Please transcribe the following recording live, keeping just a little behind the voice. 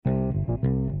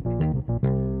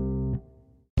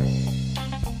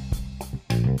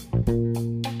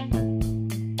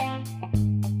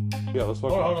Yeah, let's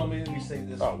fucking... Hold on, let me say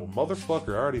this. Oh, well,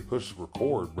 motherfucker, I already pushed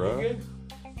record, bro. You good?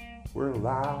 We're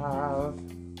live.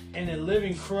 And in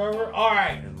Living Forever. All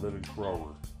right. And Living Forever.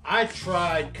 I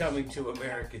tried Coming to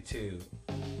America too.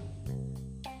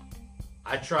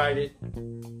 I tried it.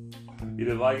 You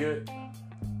didn't like it?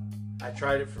 I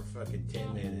tried it for fucking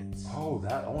 10 minutes. Oh,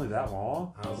 only that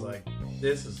long? I was like,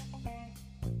 this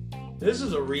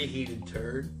is a reheated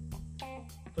turd.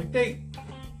 Like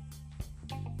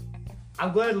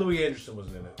I'm glad Louis Anderson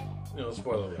was in it. You know,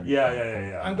 spoiler alert.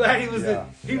 Yeah. I'm glad he was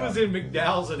was in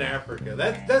McDowell's in Africa.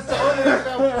 That's the only thing I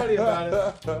found funny about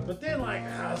it. But then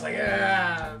I was like,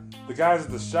 The guys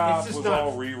at the shop was not,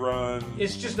 all rerun.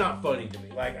 It's just not funny to me.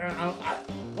 Like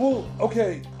well,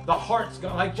 okay. The heart's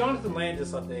gone. Like Jonathan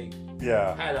Landis, I think,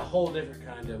 had a whole different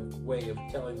kind of way of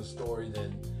telling the story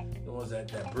than was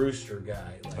that Brewster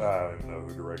guy. Like, I don't even know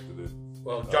who directed it.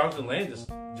 Well, Jonathan Landis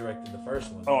directed the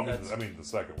first one. Oh, I mean the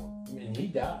second one. I mean, he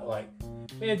died. Like,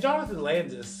 man, Jonathan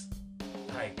Landis,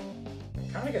 like,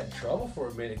 kind of got in trouble for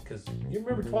a minute because you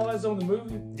remember Twilight Zone the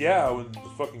movie? Yeah, when the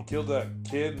fucking killed that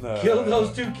kid. Killed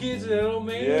those two kids and that old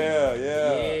man. Yeah.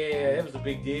 Yeah, it was a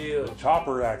big deal. The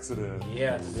chopper accident.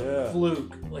 Yeah, it's a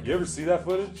fluke. Like, you ever see that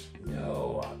footage?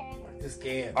 No, I just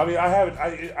can't. I mean, I haven't.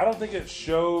 I don't think it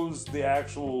shows the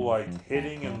actual like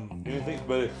hitting and anything,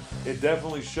 but it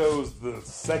definitely shows the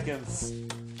seconds.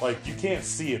 Like you can't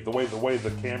see it the way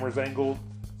the camera's angled,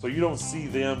 so you don't see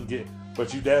them get.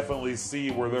 But you definitely see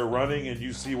where they're running, and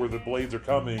you see where the blades are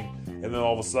coming, and then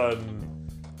all of a sudden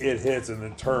it hits and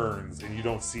then turns, and you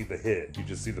don't see the hit. You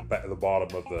just see the bottom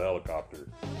of the helicopter.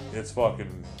 It's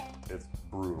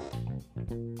brutal.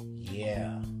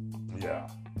 Yeah. Yeah.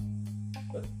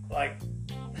 But like,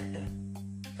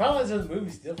 Twilight Zone the movie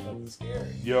still fucking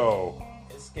scary. Yo.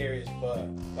 It's scary as fuck.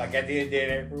 Like at the end of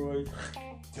Dan Aykroyd.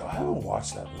 Yo, I haven't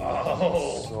watched that movie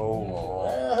in so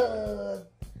long.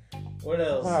 What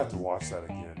else? I have to watch that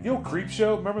again. Yo, Creep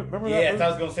Show. Remember that movie? Yeah, I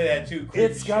was gonna say that too.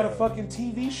 It's got a fucking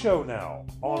TV show now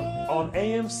on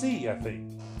AMC, I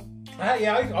think.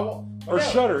 Or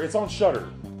Shudder. It's on Shudder.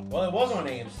 Well, it was on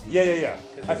AMC. Yeah.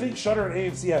 I think Shudder and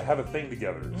AMC have a thing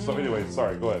together. So anyway,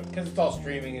 sorry. Go ahead. Because it's all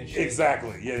streaming and shit.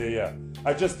 Exactly. Yeah.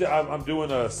 I'm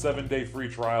doing a 7-day free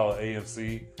trial at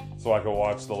AMC so I can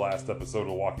watch the last episode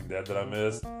of Walking Dead that I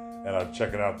missed, and I'm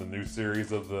checking out the new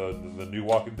series of the new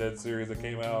Walking Dead series that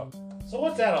came out. So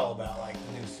what's that all about? Like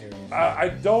the new series? I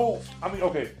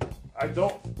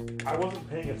wasn't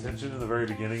paying attention in the very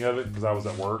beginning of it because I was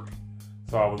at work.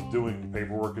 So I was doing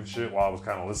paperwork and shit while I was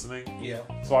kind of listening. Yeah.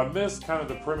 So I missed kind of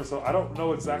the premise of, I don't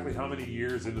know exactly how many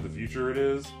years into the future it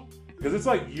is. Because it's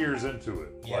like years into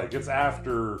it. Yeah. Like it's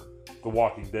after The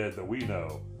Walking Dead that we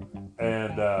know.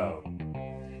 And so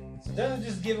doesn't it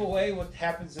just give away what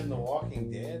happens in The Walking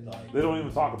Dead? Like they don't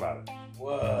even talk about it.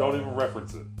 Whoa. Don't even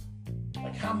reference it.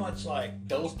 Like how much like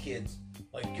those kids,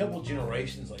 like a couple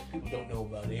generations, like people don't know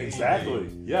about anything. Exactly.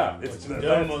 Yeah. It's like,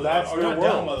 that's their not world.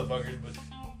 dumb motherfuckers,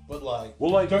 but like,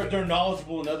 well, like they're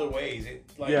knowledgeable in other ways.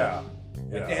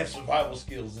 They have survival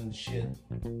skills and shit.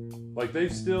 Like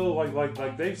they've still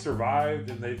like they've survived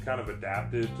and they've kind of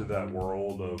adapted to that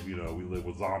world of, you know, we live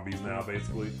with zombies now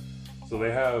basically. So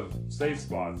they have safe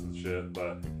spots and shit,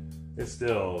 but it's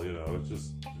still, you know,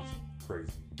 it's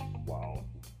crazy. Wow.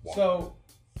 So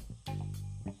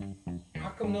how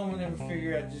come no one ever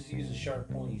figured out just use a sharp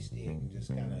pointy stick and just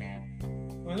kind of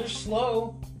when they're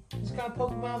slow, just kind of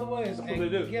poke them out of the way. It's That's what they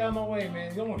do. Get out of my way,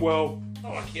 man. I don't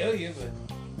want to kill you, but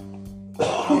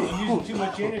I'm using too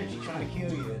much energy trying to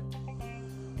kill you.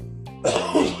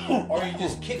 Or you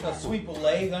just sweep a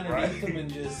leg underneath them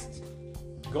and just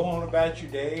go on about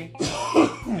your day.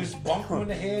 Just bump them in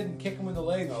the head and kick them in the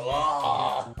leg. And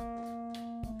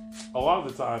A lot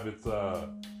of the time, it's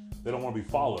they don't want to be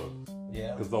followed.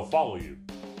 Yeah. Because they'll follow you.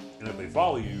 And if they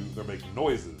follow you, they're making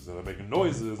noises. And they're making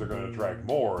noises, they're going to attract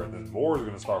more. And then more is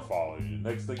going to start following you.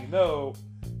 Next thing you know,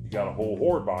 you got a whole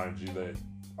horde behind you that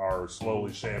are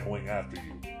slowly shambling after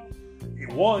you.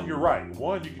 One, you're right.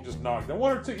 One, you can just knock down.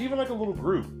 One or two, even like a little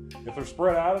group. If they're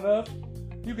spread out enough,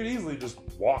 you can easily just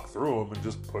walk through them and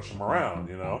just push them around,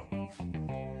 you know?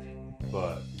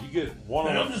 But you get one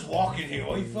of them. I'm just walking here.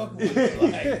 What are you fucking with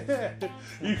me like?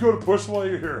 You go to push one,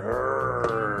 you hear,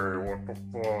 hey, what the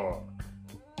fuck?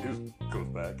 He just goes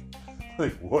back.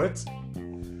 Like, what?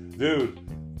 Dude,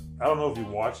 I don't know if you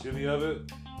watched any of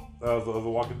it, of The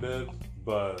Walking Dead,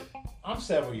 but I'm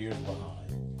several years behind.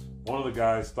 One of the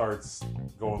guys starts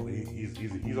going,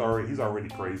 he's already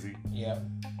crazy. Yeah.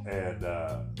 And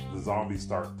the zombies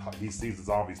he sees the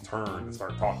zombies turn and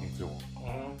start talking to him.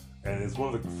 Mm-hmm. And it's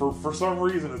one of the, for some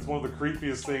reason, it's one of the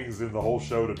creepiest things in the whole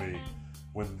show to me.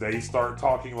 When they start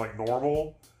talking like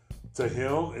normal, to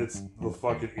him, it's the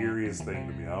fucking eeriest thing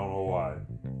to me. I don't know why.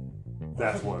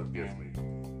 That's what gets me.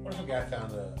 What if a guy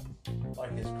found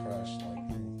his crush,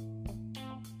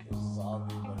 it was a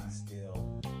zombie, but he still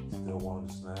wanted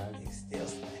to snag? He still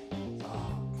snagged.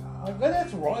 Oh, God. But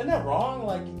that's wrong. Isn't that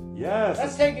wrong? Yes.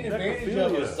 That's taking advantage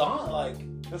of a zombie.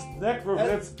 That's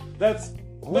that's.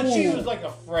 But she was like a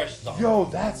fresh zombie. Yo,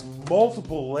 that's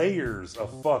multiple layers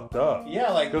of fucked up.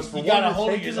 Yeah, you got a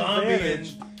hold of your zombie and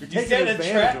you set a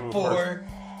trap for her,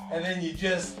 and then you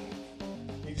just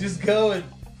go and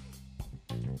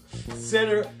set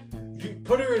her, you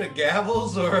put her in a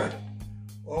Gavels or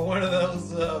one of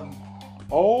those.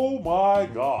 Oh my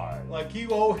God! He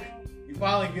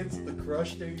finally gets the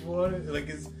crush that he wanted.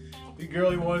 It's the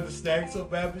girl he wanted to snag so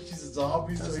bad, but she's a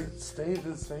zombie. Does it stay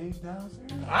the same down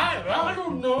there? I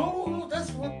don't know.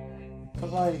 That's what. But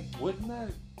wouldn't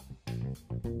that?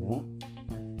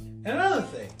 Another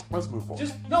thing. Let's move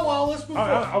forward. Let's move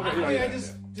forward. Okay,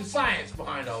 the science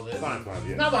behind all this. Science behind,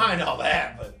 yeah. Not behind all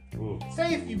that, but Ooh.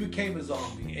 say if you became a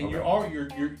zombie and you're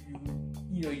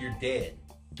dead.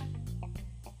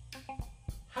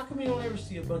 How come you don't ever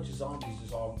see a bunch of zombies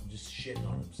just shitting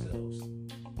on themselves?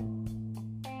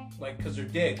 Because they're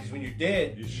dead. Because when you're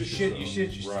dead, you shit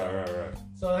yourself. Right.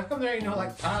 So how come there ain't no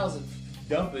piles of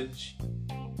dumpage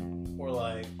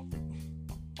or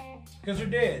because they're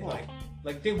dead?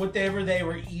 Whatever they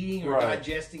were eating or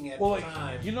digesting at the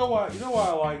time. You know why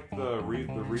I like the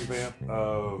revamp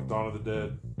of Dawn of the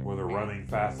Dead, where they're running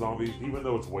fast zombies, even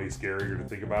though it's way scarier to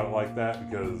think about it like that,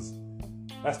 because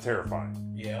that's terrifying.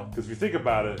 Yeah. Because if you think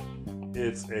about it,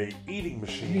 it's a eating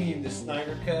machine. You mean the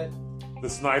Snyder cut? The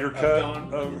Snyder cut of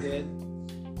Dawn of the Dead?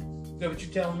 Is that what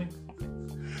you're telling me?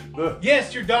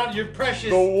 Yes, you're precious.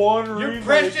 The one remake. Your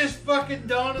precious fucking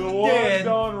Dawn of the Dead.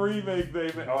 The one Dawn remake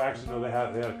they made. Oh, actually, no, they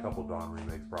had a couple Dawn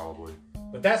remakes probably.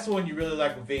 But that's the one you really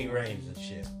like with Ving Rhames and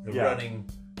shit. Running.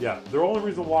 Yeah, the only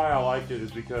reason why I like it is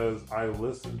because I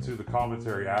listened to the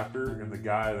commentary after, and the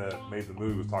guy that made the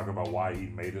movie was talking about why he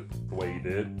made it the way he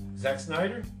did. Zack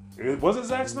Snyder? Was it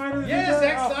Zack Snyder? Yeah,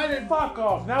 Zack Snyder. Fuck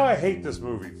off. Now I hate this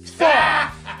movie.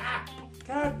 Fuck!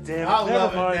 God damn it.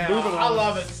 Never mind. Moving on. I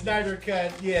love it. Snyder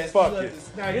cut. Yes. Fuck it.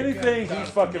 Anything he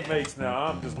fucking makes now,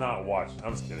 I'm just not watching.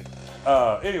 I'm just kidding.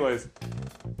 Anyways,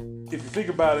 if you think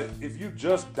about it, if you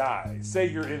just die, say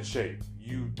you're in shape,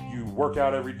 you work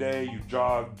out every day, you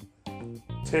jog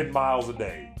 10 miles a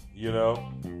day,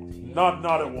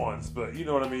 Not at once, but you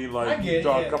know what I mean? You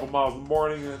jog a couple miles in the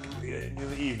morning and in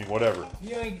the evening, whatever.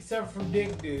 You ain't suffer from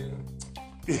dick, dude.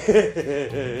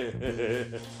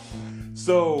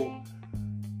 So,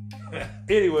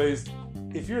 anyways,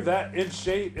 if you're that in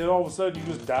shape and all of a sudden you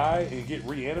just die and get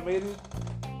reanimated,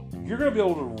 you're going to be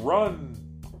able to run.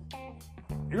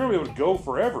 You're going to be able to go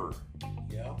forever.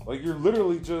 Yeah. You're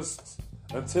literally just,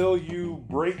 until you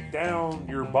break down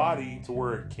your body to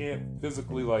where it can't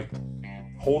physically,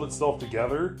 hold itself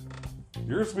together,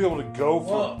 you're just going to be able to go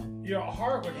for... Well, your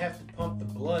heart would have to pump the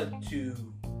blood to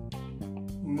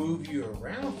move you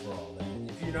around for all that.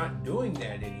 If you're not doing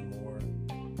that anymore,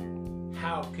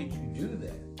 how could you do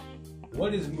that?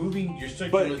 What is moving your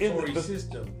circulatory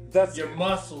system? That's your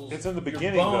muscles. It's in the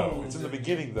beginning, though. It's in the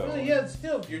beginning, though. Well, yeah,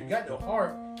 still, if you've got no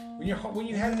heart, when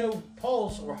you have no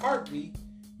pulse or heartbeat,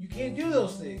 you can't do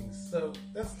those things. So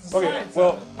that's the science.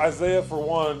 Well, Isaiah, for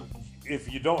one,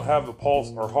 if you don't have the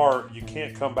pulse or heart, you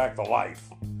can't come back to life.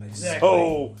 Exactly.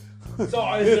 So it's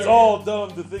all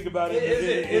dumb to think about it.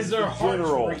 Is their heart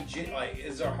general?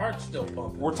 Is their heart still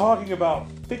pumping? We're talking about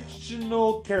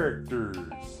fictional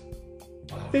characters.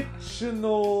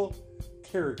 Fictional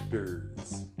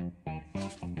characters.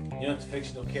 It's a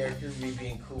fictional character. Me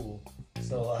being cool.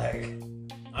 So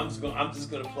I'm just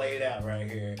gonna play it out right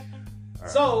here. All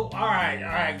right. So all right.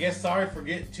 I guess sorry for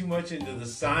getting too much into the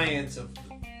science of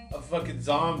fucking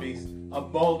zombies. A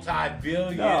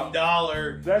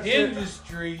multi-billion-dollar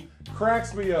industry.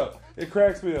 Cracks me up. It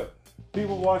cracks me up.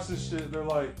 People watch this shit and they're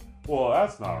like, well,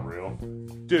 that's not real.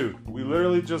 Dude, we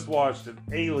literally just watched an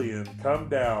alien come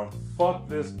down, fuck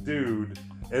this dude,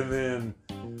 and then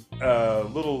a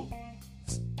little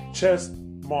chest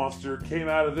monster came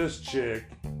out of this chick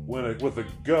with a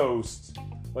ghost.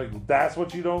 That's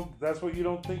what you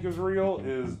don't think is real?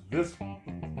 Is this?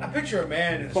 I picture a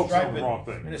man in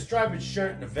a striped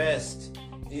shirt and a vest.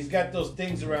 And he's got those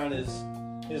things around his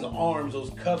arms, those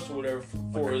cuffs or whatever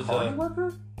for his carnival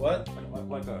worker. What?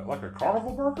 Like a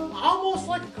carnival barker? Almost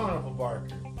like a carnival barker,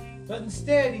 but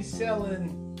instead he's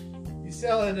selling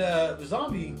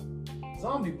zombie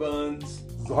buns.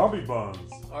 Zombie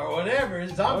buns. Or whatever.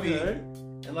 Zombie. Okay.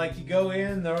 and like you go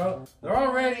in, they're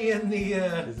already in the.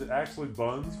 Is it actually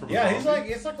buns from? Yeah, a he's zombie? like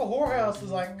it's like a whorehouse.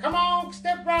 It's like, come on,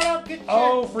 step right up, get your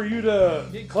Oh, for you to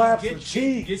clap some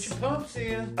cheeks. get your pumps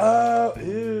in. Oh,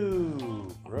 ew,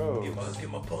 gross. Get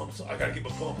my pumps. I gotta get my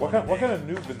pump. What kind of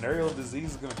new venereal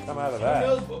disease is gonna come out of Who that?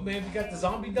 knows? But man, if you got the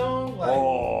zombie dong, like,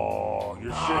 Oh,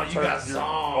 your shit you turns. got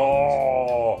zombs.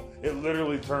 Oh, it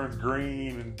literally turns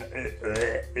green and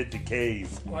it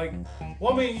decays. like,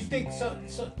 well, I mean, you think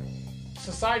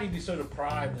society be so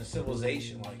deprived in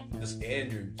civilization, like the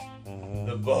standards,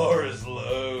 the bar is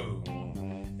low,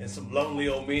 and some lonely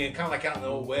old men, kind of like out in the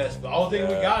old west. But all thing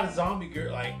we got is zombie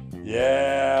girl, like,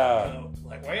 Yeah.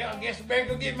 like, well, I guess I better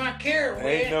go get my carrot.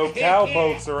 Ain't no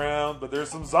cowpokes around, but there's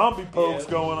some zombie pokes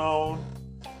Yeah. going on.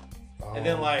 And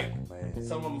then, like, man.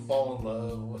 some of them fall in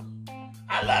love.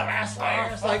 I love her, I swear.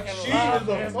 It's like, fucking she love is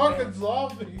a her, fucking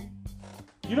zombie.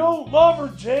 You don't love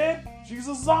her, Jed. She's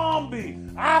a zombie.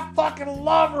 I fucking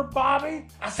love her, Bobby.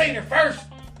 I seen her first.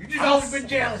 You just always been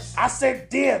jealous. I said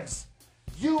dibs.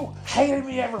 You hated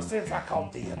me ever since I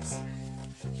called dibs.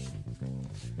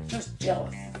 Just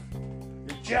jealous.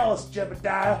 You're jealous,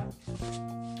 Jebediah.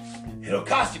 It'll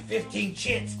cost you 15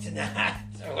 chits tonight,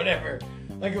 or whatever.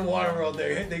 Like in Waterworld,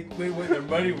 they with their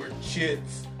money were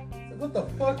chits. Like, what the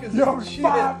fuck is Yo, this shit?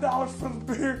 $5 for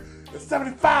the beer and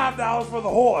 $75 for the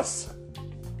horse.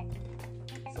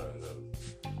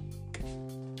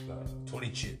 20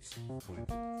 chits.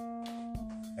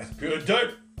 That's good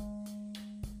dirt.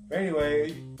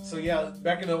 Anyway, so yeah,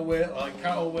 back in the West, like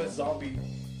kind of West zombie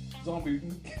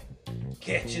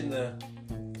catching the.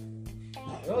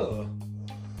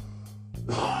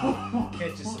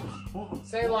 Catching some.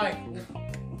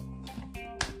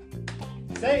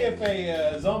 Say if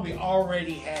a zombie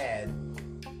already had.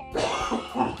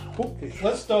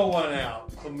 Let's throw one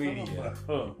out, chlamydia.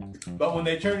 But when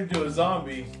they turned into a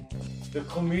zombie, the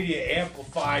chlamydia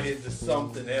amplified into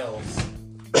something else.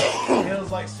 It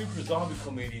was like super zombie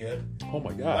chlamydia, Oh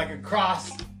my god. like a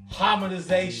cross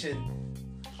hominization.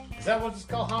 Is that what it's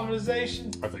called?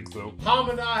 Hominization? I think so.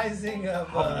 Hominizing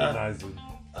Harmonizing.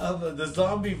 of the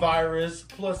zombie virus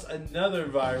plus another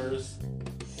virus,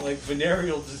 like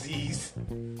venereal disease,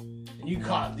 and you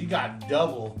got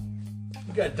double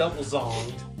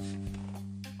zonged.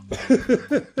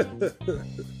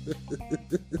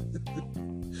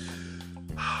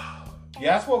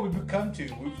 Yeah, that's what we've come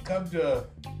to. We've come to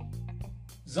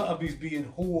zombies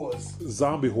being whores.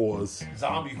 Zombie whores.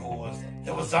 Zombie whores.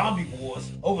 There was zombie wars.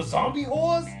 Over zombie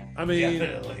whores? I mean,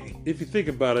 Definitely. if you think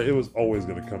about it, it was always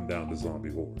going to come down to zombie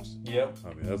whores. Yep.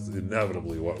 I mean, that's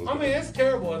inevitably what was. I mean, it's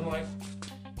terrible. And like,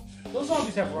 those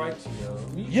zombies have rights, you know.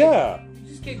 I mean, Yeah. You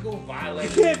just can't go You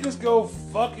violate. can't just go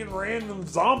fucking random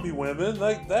zombie women.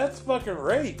 Like, that's fucking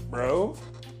rape, bro.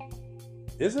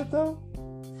 Is it though?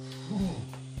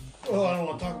 Oh, I don't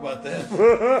want to talk about that.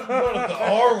 What the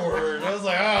R word? I was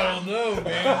like, I don't know,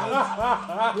 man.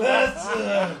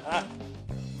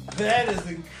 That is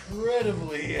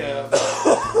incredibly shit.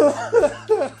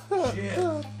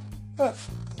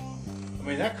 I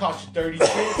mean, that cost you 30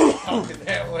 cents talking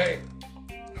that way.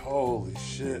 Holy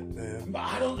shit, man. But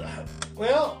I don't.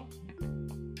 Well,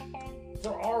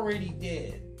 they're already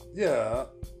dead. Yeah.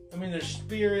 I mean, their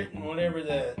spirit and whatever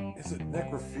that. Is it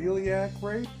necrophiliac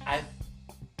rape?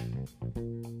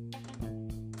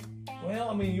 Well,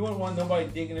 I mean, you wouldn't want nobody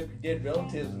digging up your dead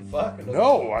relatives and fucking them.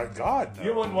 No, God, no.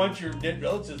 You wouldn't want your dead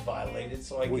relatives violated,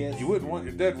 so I guess. You wouldn't want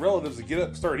your dead relatives to get up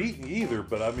and start eating you either,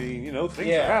 but I mean, you know, things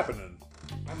Yeah. are happening.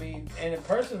 I mean, and a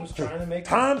person was trying to make.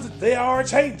 Times, they are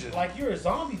changing. Like, you're a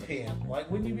zombie pimp. Like,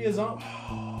 wouldn't you be a zombie?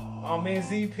 Oh, man,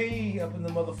 ZP up in the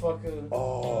motherfucker.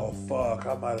 Oh, fuck.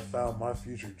 I might have found my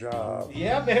future job.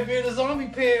 Yeah, man, being a zombie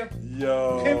pimp.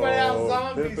 Yo. Pimping out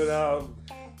zombies. Pimping out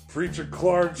Preacher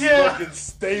Clark's Yeah. fucking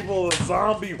stable of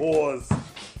zombie whores.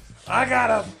 I got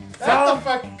a That's a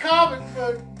fucking comic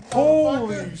book.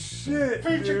 Holy motherfucker. shit.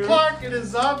 Preacher dude. Clark and his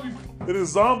zombie. It is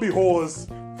zombie whores.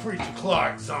 Preacher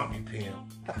Clark, zombie pimp.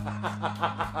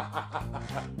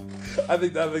 I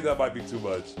think that might be too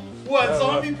much. What, That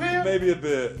zombie might- pimp? Maybe a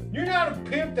bit. You're not a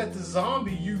pimp that's a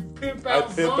zombie. You pimp I out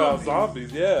pimp zombies. out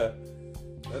zombies, yeah.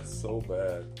 That's so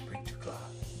bad. Preacher Clark.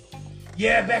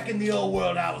 Yeah, back in the old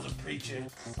world, I was a preacher.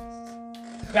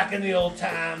 Back in the old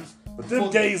times. But them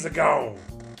days are gone.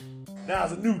 Now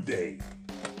it's a new day.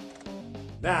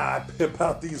 Now I pimp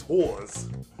out these whores.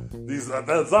 These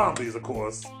the zombies, of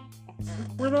course.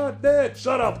 We're not dead.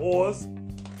 Shut up, whores.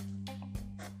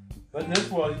 But in this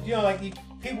world, you know, like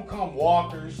people call them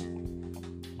walkers,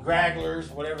 gragglers,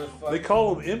 whatever the fuck. They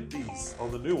call them empties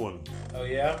on the new one. Oh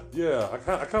yeah. Yeah, I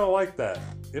kind of like that.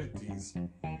 Empties.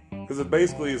 Because it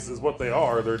basically is what they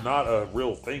are. They're not a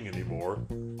real thing anymore.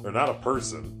 They're not a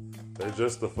person. They're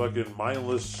just a fucking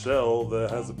mindless shell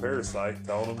that has a parasite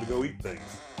telling them to go eat things.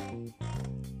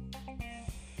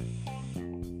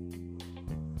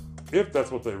 If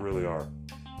that's what they really are.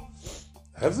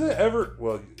 Has it ever...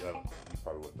 Well, you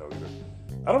probably wouldn't know either.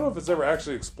 I don't know if it's ever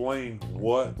actually explained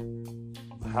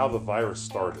how the virus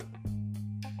started.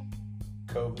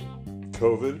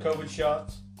 COVID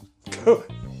shots.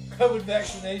 COVID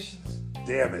vaccinations.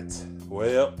 Damn it.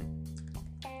 Well...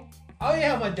 Oh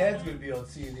yeah, my dad's gonna be on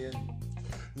CNN.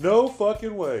 No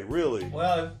fucking way, really.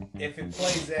 Well, if it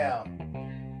plays out,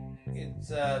 it's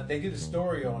they did a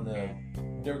story on they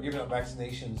were giving out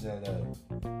vaccinations at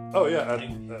oh yeah,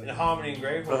 in Hominy and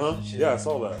Grave Horse and shit. Yeah, I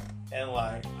saw that. And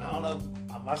like, I don't know,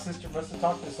 my sister must have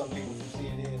talked to some people from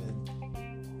CNN,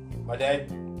 and my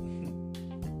dad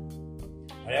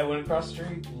went across the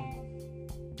street.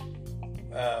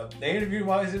 And, they interviewed him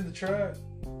while he was in the truck.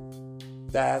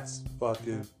 That's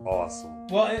fucking awesome.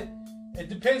 Well, it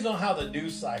depends on how the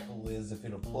news cycle is, if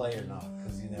it'll play or not.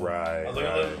 Because, you know, right.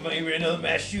 Maybe another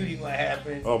mass shooting might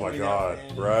happen. Oh my God,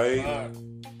 right?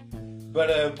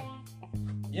 But,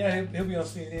 yeah, he'll be on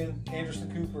CNN. Anderson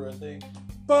Cooper, I think.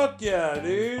 Fuck yeah,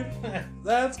 dude.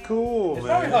 That's cool, it's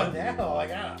man. It's probably on now.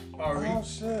 Like, oh,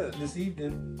 shit. This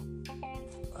evening.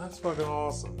 That's fucking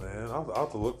awesome, man. I'll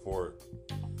have to look for it.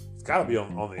 It's got to be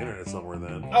on the internet somewhere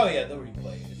then. Oh, yeah, they'll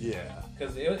replay it. Yeah.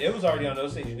 Because it was already on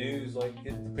Osage News, like,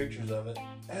 the pictures of it.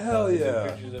 Hell yeah. The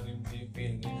pictures of him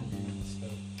being interviewed and stuff.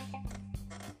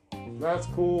 That's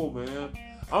cool, man.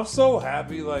 I'm so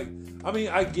happy. Like, I mean,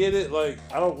 I get it. Like,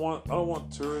 I don't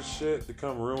want tourist shit to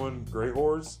come ruin Grey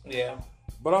Horse. Yeah.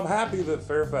 But I'm happy that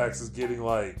Fairfax is getting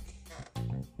like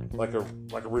a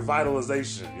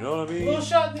revitalization. You know what I mean? A little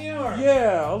shot in the arm.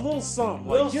 Yeah, a little something.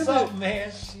 A little something,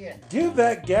 man. Shit. Give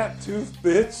that gap tooth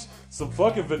bitch some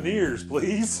fucking veneers,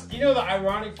 please. You know, the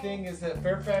ironic thing is that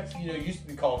Fairfax, used to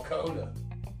be called Coda.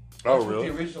 Oh, really?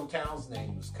 The original town's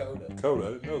name was Coda. Coda,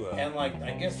 I didn't know that. And, like,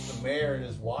 I guess the mayor and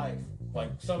his wife, like,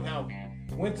 somehow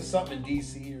went to something in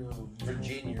D.C. or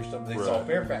Virginia or something. They saw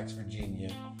Fairfax,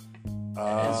 Virginia.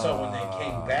 And so when they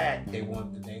came back, they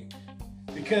wanted the name.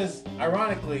 Because,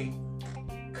 ironically,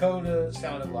 Coda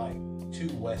sounded like too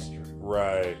Western.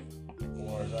 Right.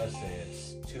 Or, as I say,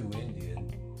 it's too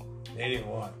Indian. They didn't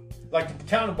want... Like, the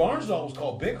town of Barnesdall was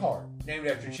called Big Heart, named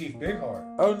after Chief Big Heart.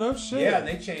 Oh, no shit. Yeah, and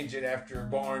they changed it after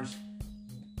Barnes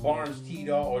T.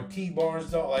 Dall, or T.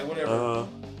 Barnesdall, like whatever.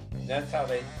 That's how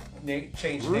they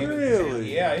changed the name of the city.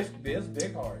 Yeah, it's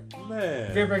Big Heart.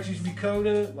 Man. Fairfax used to be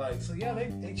Coda, like, so yeah,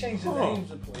 they changed the names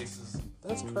of places.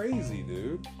 That's crazy,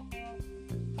 dude.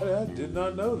 I did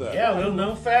not know that. Yeah, little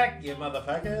known fact, you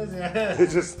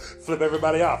motherfuckers. Just flip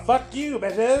everybody off. Fuck you,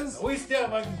 bitches. We still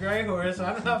fucking Grey Horse, so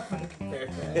I'm not fucking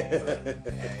Fairfax.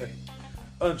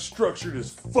 Unstructured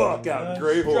as fuck out in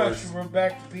Grey Horse. We're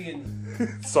back to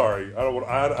being. Sorry, I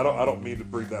don't mean to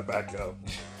bring that back up.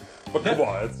 But come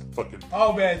on, it's fucking.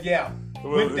 Oh man, yeah.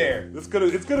 Went there. It's gonna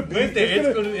be. It's gonna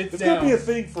be a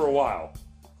thing for a while.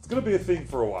 It's gonna be a thing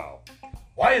for a while.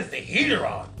 Why is the heater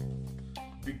on?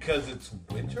 Because it's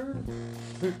winter?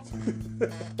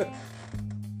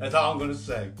 That's all I'm going to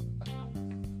say.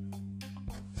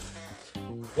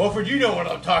 Wolford, you know what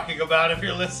I'm talking about if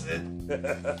you're listening.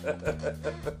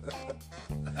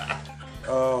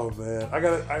 Oh, man.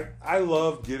 I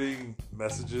love getting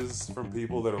messages from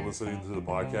people that are listening to the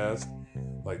podcast.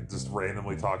 Like, just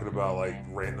randomly talking about, like,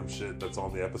 random shit that's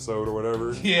on the episode or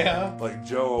whatever. Yeah. Like,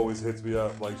 Joe always hits me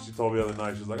up. Like, she told me the other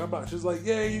night, she's like,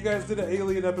 yeah, you guys did an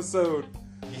Alien episode.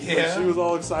 Yeah. Like, she was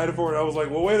all excited for it. I was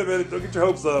like, well, wait a minute. Don't get your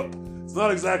hopes up. It's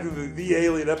not exactly the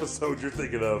Alien episode you're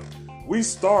thinking of. We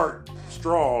start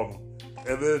strong,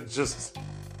 and then just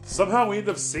somehow we end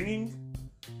up singing.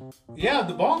 Yeah,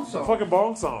 the bong song. The fucking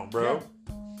bong song, bro. Yeah.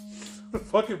 The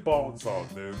fucking bong song,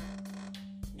 dude.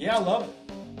 Yeah, I love it.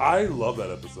 I love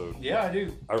that episode. Yeah, I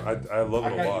do. I love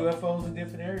it a lot. I got UFOs in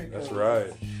different areas. That's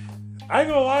right. I ain't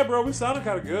gonna lie, bro. We sounded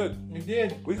kind of good. We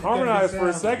did. We harmonized for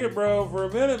a second, bro. For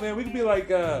a minute, man. We could be like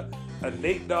a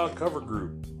Nate Dogg cover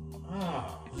group.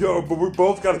 Oh. Yo, but we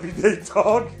both gotta be Nate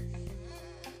Dogg.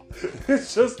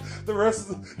 It's just the rest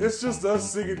of it's just us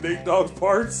singing Nate Dogg's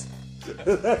parts.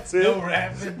 That's it. No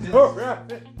rapping. No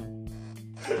rapping.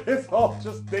 It's all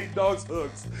just Nate Dogg's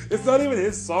hooks. It's not even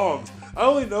his songs. I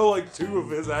only know like 2 of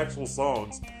his actual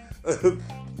songs. Can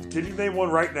you name one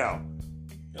right now?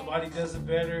 Nobody Does It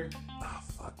Better. Oh,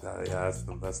 fuck that. Yeah, that's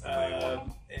the main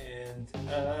one.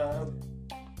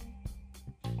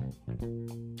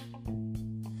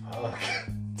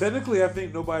 Technically, I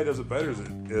think Nobody Does It Better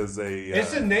is a...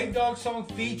 it's a Nate Dogg song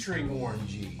featuring Warren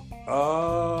G.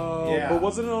 Oh, yeah. But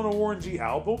wasn't it on a Warren G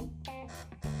album?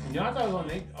 No, I thought it was on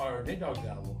Nate Dogg's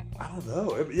album. I don't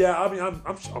know. Yeah, I mean,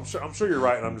 I'm sure you're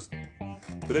right. And I'm just,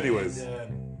 but anyways.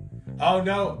 Oh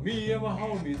no, me and my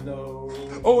homies though.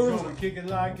 Oh, there was gonna kick it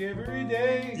like every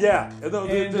day. Yeah, and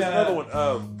there's another one.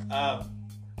 I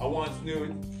once knew a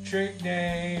trick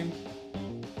named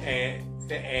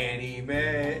Fannie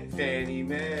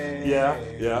Mae.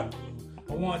 Yeah.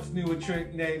 I once knew a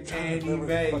trick named Annie remember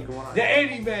Mae. the fucking one. The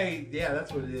Annie Mae. Yeah,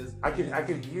 that's what it is. I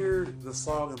can hear the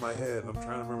song in my head. I'm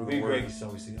trying to remember the Big Ray words. used to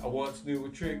always sing. I once knew a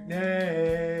trick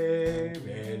named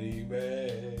Annie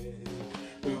Mae.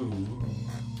 Ooh.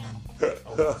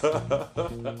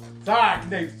 Sorry,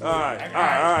 Nate. All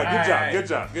right. Good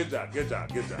job.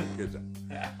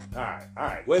 All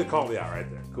right. Way to call me out right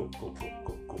there. Cool. All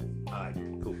right.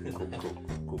 Cool.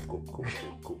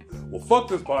 Well, fuck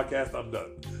this podcast. I'm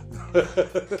done.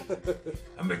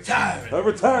 I'm retiring. I'm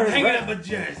retiring. Hanging up a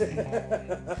jersey.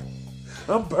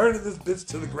 I'm burning this bitch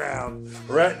to the ground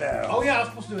right now. Oh yeah, I was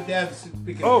supposed to do a dad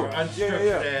speaking Oh, of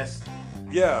unstructured ass.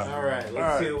 Yeah. All right,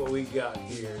 let's see what we got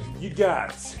here. You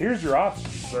got, here's your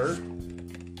options, sir.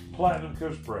 Platinum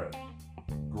Kush Bread,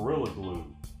 Gorilla Glue,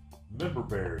 Member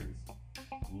Berries,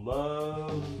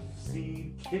 Love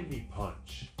Seed Kidney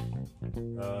Punch,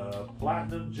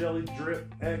 Platinum Jelly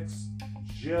Drip X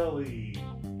Jelly,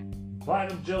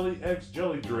 Platinum Jelly X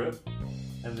Jelly Drip,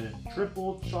 and then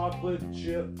Triple Chocolate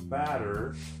Chip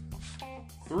Batter,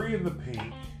 3 in the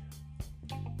pink,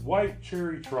 White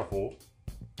Cherry Truffle,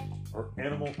 or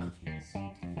Animal Cookies.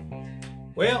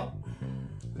 Well,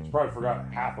 You probably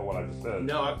forgot half of what I just said.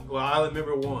 no, I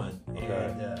remember one,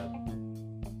 Okay. and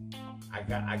I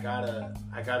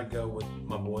gotta go with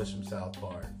my boys from South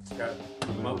Park.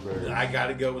 I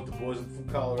gotta go with the boys from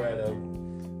Colorado.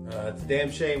 It's a damn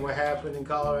shame what happened in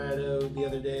Colorado the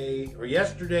other day or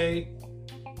yesterday.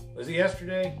 Was it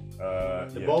yesterday?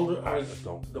 The Boulder.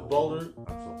 The Boulder.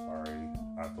 I'm so sorry.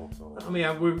 I don't know. I mean,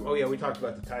 we talked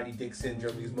about the tiny dick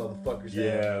syndrome these motherfuckers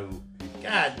have. Yeah.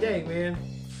 God dang, man.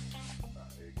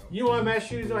 There you go. You know why mass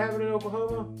shootings don't happen in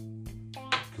Oklahoma?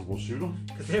 Because we'll shoot them.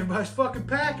 Because everybody's fucking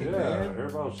packing, Yeah, man.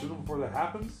 everybody will shoot them before that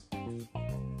happens. Man.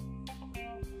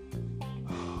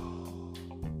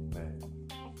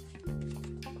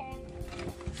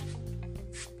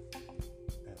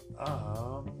 And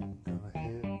I'm gonna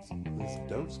hit this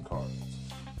dose card.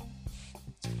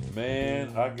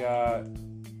 Man, I got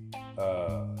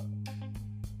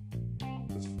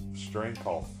this strain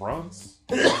called Fronts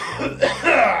for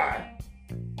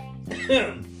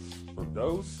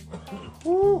dose.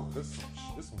 Woo, this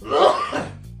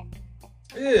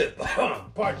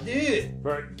Part D.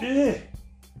 Right there.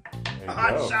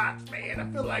 Hot shots, man. I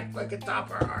feel like fucking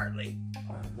Topper Hartley.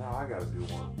 Now I gotta do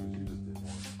one because you just did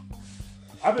one.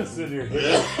 I've been sitting here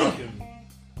hitting fucking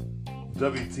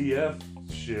WTF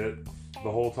shit the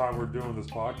whole time we're doing this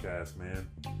podcast, man.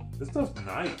 This stuff's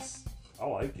nice. I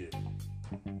like it.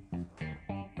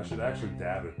 I should actually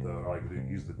dab it though. I like to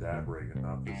use the dab rig and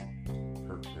not this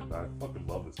turp pen. I fucking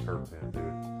love this turp pen,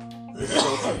 dude. It's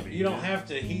so convenient. You don't have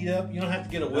to heat up. You don't have to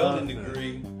get a welding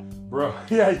degree. Bro,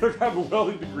 yeah, you don't have a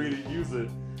welding degree to use it.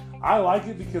 I like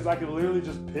it because I can literally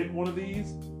just pick one of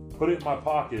these, put it in my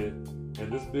pocket, and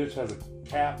this bitch has a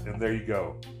cap, and there you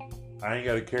go. I ain't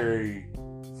got to carry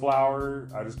flour.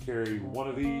 I just carry one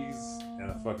of these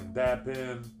and a fucking dab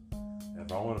pen. And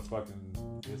if I want to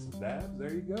fucking get some dabs,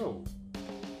 there you go.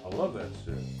 I love that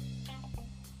shit.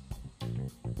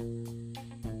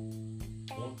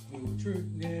 Trick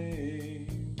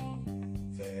name,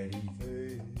 Fatty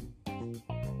Face.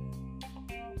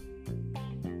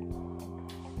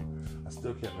 I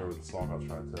still can't remember the song I was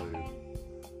trying to tell you.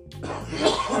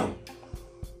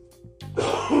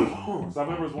 So I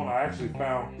remember it was one I actually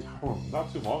found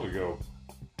not too long ago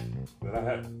that I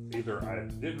had either I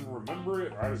didn't remember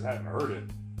it or I just hadn't heard it,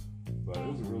 but it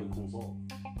was a really cool song.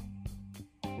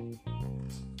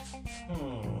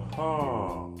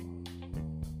 Oh,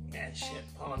 Man, shit.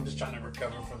 Oh, I'm just trying to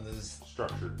recover from this.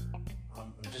 structured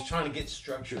I'm just trying to get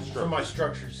structured Get for my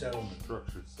structured settlement.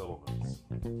 settlements,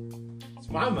 It's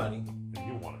my money, and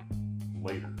you want it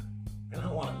later. and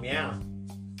I want a meow.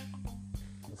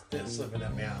 Instead of slipping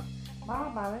that meow. My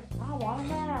money, I want it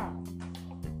now.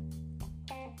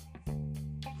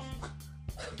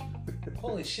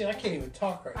 Holy shit, I can't even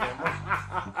talk right now.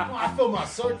 I feel my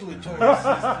circulatory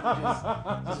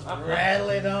system just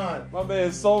rattling on. My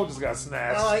man's soul just got I'm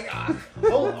snatched. like,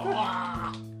 hold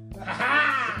on.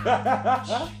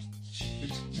 Ah.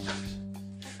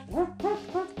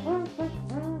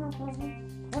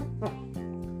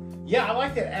 Yeah, I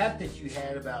like that app that you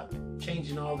had about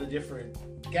changing all the different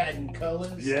guiding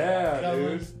colors. Yeah,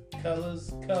 colors,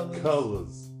 dude.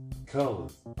 colors.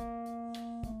 Colors.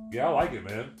 Yeah, I like it,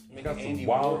 man. Make Got Andy some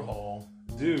wild, Warhol.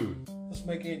 dude. Let's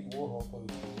make Andy Warhol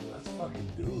poster. Let's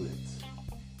fucking do it.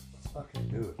 Let's fucking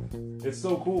do it. It's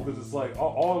so cool because it's like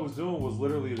all I was doing was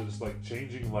literally just like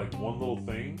changing like one little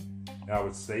thing, and I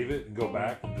would save it and go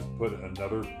back and just put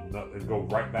another and go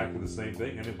right back to the same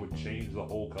thing, and it would change the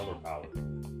whole color palette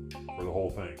for the whole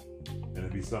thing, and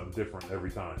it'd be something different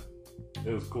every time.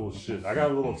 It was cool as shit. I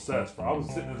got a little obsessed. I was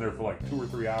sitting in there for like 2 or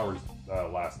 3 hours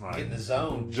last night. Get in the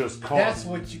zone. Just That's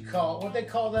what you call what they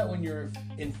call that when you're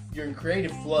in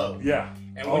creative flow. Yeah.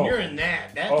 And when you're in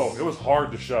that's it was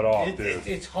hard to shut off, dude.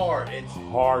 It's hard. It's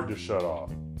hard to shut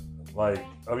off. Like,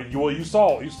 I mean, you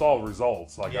saw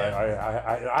results. Like,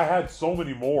 yeah. I had so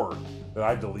many more that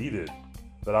I deleted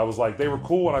that I was like, they were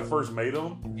cool when I first made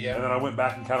them. Yeah. And then I went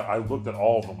back and I looked at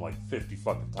all of them like 50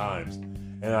 fucking times.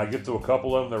 And I get to a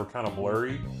couple of them that were kind of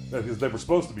blurry because they were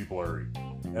supposed to be blurry.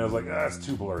 And I was like, it's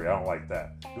too blurry. I don't like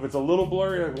that. If it's a little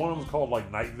blurry, like one of them's called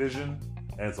like night vision,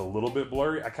 and it's a little bit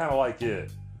blurry, I kind of like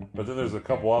it. But then there's a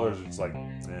couple others. It's like,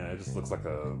 it just looks like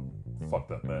a fucked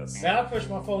up mess. Now I push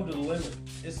my phone to the limit.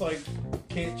 It's like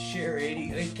can't share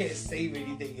they can't save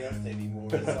anything else anymore.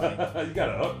 It's like you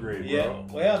gotta upgrade, bro. Yeah,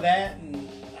 well that and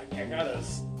I gotta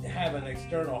have an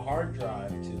external hard drive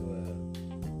to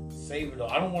save it all.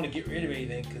 I don't want to get rid of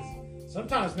anything because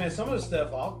sometimes, man, some of the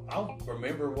stuff I'll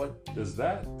remember what. Does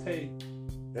that take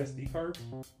SD cards?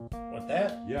 What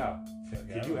that? Yeah.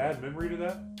 Can you add memory to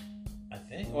that? I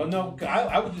think. Well, no,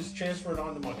 I would just transfer it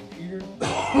onto my computer,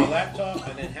 my laptop,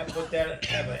 and then have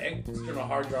an external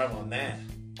hard drive on that.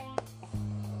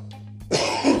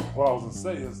 What I was gonna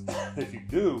say is, if you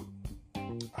do,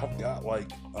 I've got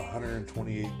like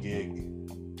 128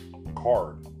 gig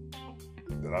card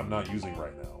that I'm not using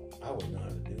right now. I wouldn't know how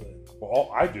to do it. Well,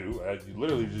 all I do, you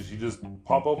literally just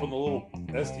pop open the little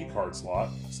SD card slot,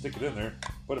 stick it in there,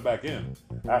 put it back in.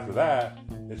 After that,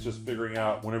 it's just figuring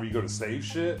out whenever you go to save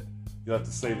shit, you have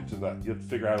to save it to that. You have to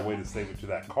figure out a way to save it to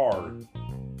that card,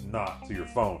 not to your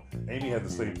phone. Amy had the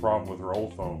same problem with her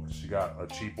old phone because she got a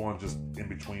cheap one just in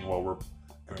between while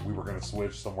we were going to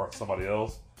switch somebody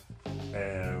else,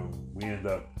 and we ended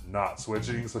up not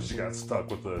switching, so she got stuck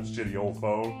with the shitty old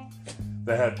phone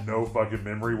that had no fucking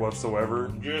memory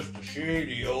whatsoever. Just a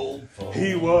shitty old phone.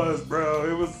 He was, bro.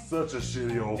 It was such a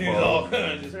shitty old Dude, phone. all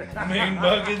kinds of mean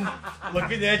bugging,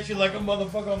 looking at you like a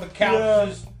motherfucker on the couch. Yeah.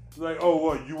 Just, Like, oh,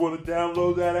 what? You want to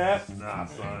download that app? Nah,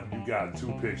 son. You got 2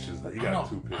 pictures. You got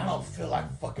 2 pictures. I don't feel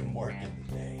like fucking working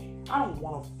today. I don't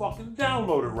want to fucking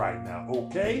download it right now,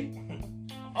 okay?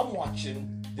 I'm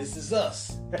watching This Is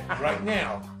Us right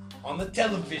now on the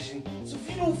television. So if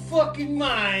you don't fucking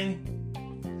mind,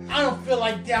 I don't feel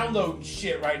like downloading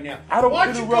shit right now. I don't Why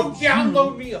don't you go interrupt you.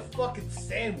 download me a fucking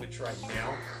sandwich right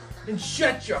now and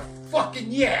shut your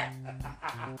fucking yap?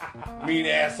 Mean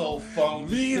asshole phone.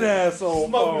 Mean asshole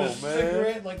Smoking phone, a man.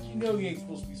 cigarette like you know you ain't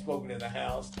supposed to be smoking in the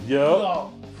house. Yep.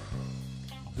 No.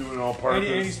 Doing it on And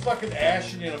purpose. he's fucking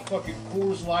ashing in a fucking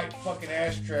Coors Light fucking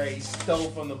ashtray he stole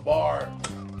from the bar.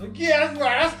 Like, yeah, that's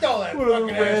right, I stole that What a fucking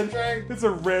red- ashtray. It's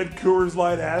a red Coors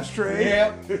Light ashtray.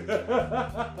 Yep.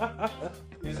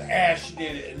 He's ashing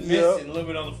in it and missing, a little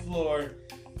bit on the floor.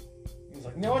 He's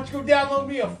like, now why don't you go download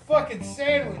me a fucking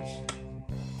sandwich?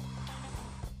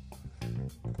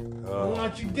 Why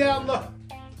don't you download?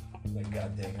 Like,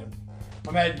 goddamn.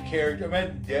 I'm adding character, I'm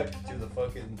adding depth to the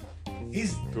fucking.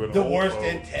 He's To an the old worst phone.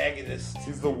 antagonist.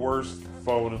 He's the worst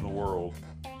phone in the world.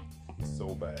 He's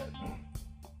so bad.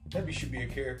 Maybe should be a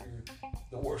character.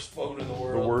 The worst phone in the The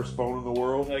world. worst phone in the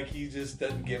world. Like he just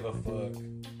doesn't give a fuck.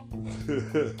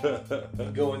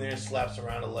 Go in there and slaps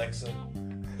around Alexa.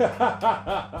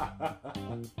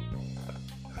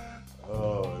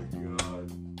 Oh my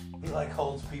god. He like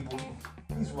holds people.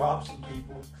 He's robbed some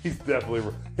people. He's definitely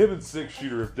him and Six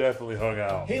Shooter have definitely hung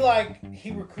out. He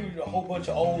recruited a whole bunch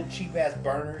of old cheap ass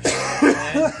burners.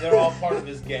 And they're all part of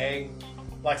his gang.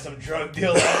 Like some drug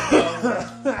dealer.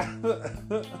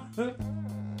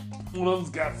 One of them's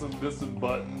got some missing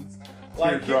buttons.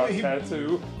 Like, Teardrop he-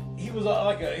 tattoo. He was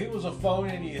a phone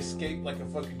and he escaped like a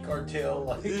fucking cartel.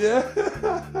 Like Yeah.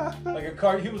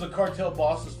 he was a cartel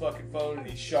boss's fucking phone and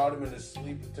he shot him in his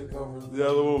sleep and took over. The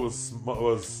other one was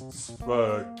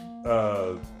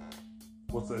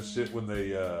what's that shit when they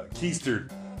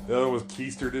keistered? The other was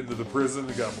keistered into the prison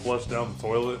and got flushed down the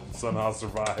toilet and somehow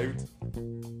survived.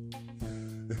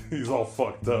 He's all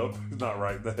fucked up. He's not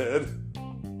right in the head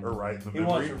or right in the He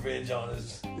memory. wants revenge on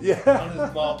his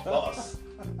Yeah. mob boss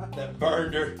that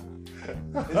burned her.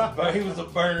 He was a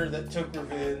burner that took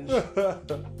revenge. You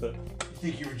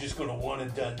think you were just going to one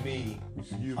and done me?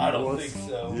 You I don't once- think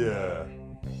so. Yeah.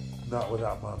 Not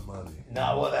without my money.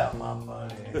 Not without my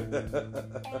money.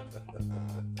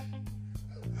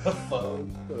 A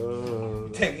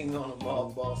phone. Taking on a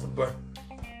mob boss and burn.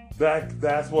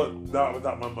 That's what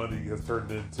Not My Money has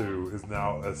turned into. Is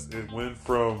now it went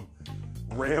from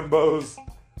Rambo's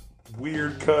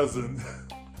weird cousin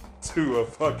to a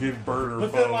fucking burner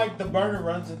But phone. then, like, the burner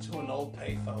runs into an old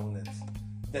payphone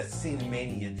that's seen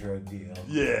many a drug deal.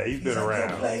 Yeah, he's been like, around.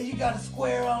 "Yo, play, you got a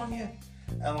square on you?"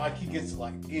 And like he gives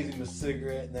him a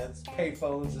cigarette, and that's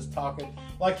payphones just talking.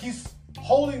 Like he's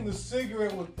holding the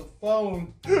cigarette with the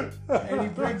phone, and he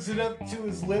brings it up to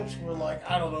his lips where, like,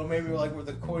 I don't know, maybe like where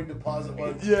the coin deposit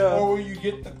was. Yeah. Or where you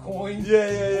get the coin. Yeah.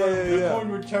 The coin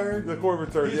return. The coin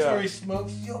return, He's yeah. where he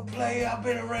smokes. "Yo, play, I've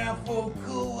been around for a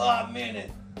cool hot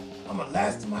minute. I'm the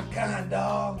last of my kind,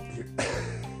 dog.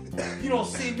 You don't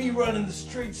see me running the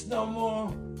streets no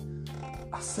more.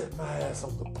 I set my ass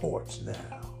on the porch now.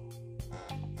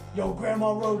 Yo,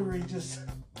 Grandma Rotary just...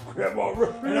 Grandma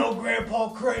And old Grandpa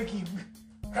Cranky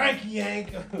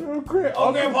Yank.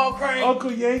 Grandpa Crank.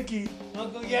 Uncle Yankee.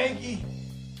 Uncle Yankee.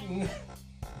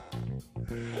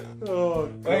 Oh,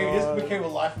 God. Wait, this became a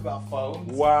life about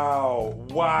phones. Wow.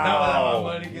 Now my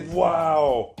money gets-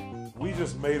 Wow. We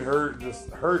just made her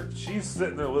she's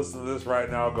sitting there listening to this right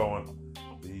now going,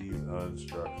 these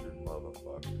unstructured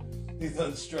motherfuckers. These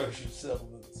unstructured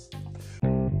settlements.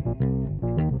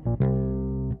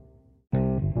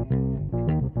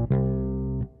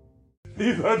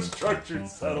 These unstructured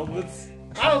settlements.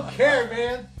 I don't care,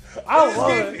 man. I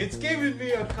love it. It's giving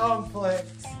me a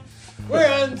complex. We're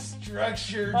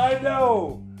unstructured. I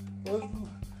know.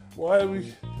 Why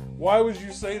would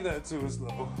you say that to us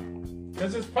though?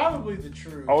 Because it's probably the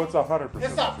truth. Oh, it's 100%.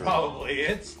 It's not true. probably.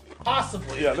 It's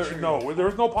possibly Yeah, the truth.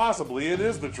 there's no possibly. It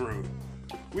is the truth.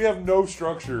 We have no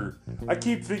structure. I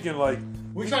keep thinking like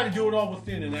We try to do it all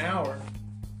within an hour.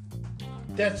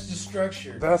 That's the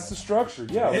structure. that's the structure.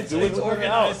 Yeah, It's do it within an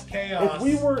organized hour. chaos.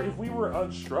 If we were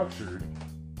unstructured,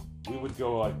 we would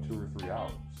go like 2 or 3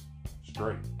 hours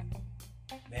straight.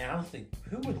 Man, I don't think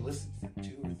who would listen for 2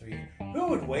 or 3. Who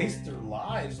would waste their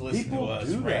lives listening People to us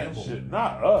do that ramble? shit.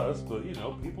 Not us, but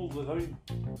people. I mean,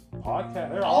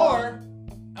 podcast. Or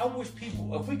I wish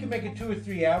people, if we could make a 2 or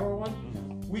 3 hour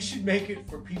one, we should make it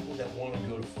for people that want to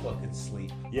go to fucking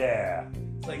sleep. Yeah.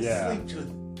 It's like Yeah.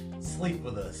 sleep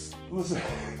with us. Listen,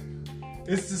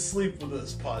 It's the sleep with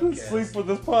us podcast. sleep with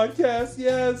this podcast.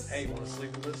 Yes. Hey, you want to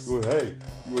sleep with us? Go, hey,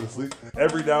 you want to sleep?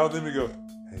 Every now and then we go,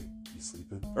 hey, you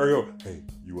sleeping? Or you go, hey,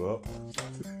 you up?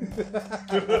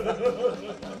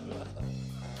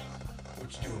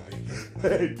 What you doing, big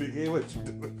head? Hey, Big A, what you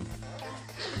doing?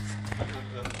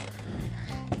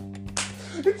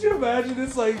 Could you imagine?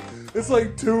 It's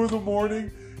like 2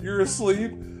 a.m. You're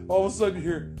asleep. All of a sudden you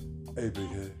hear, hey, Big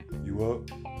Head, you up?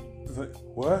 It's like,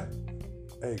 what?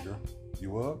 Hey, girl,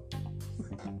 you up?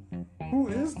 Who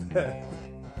is that?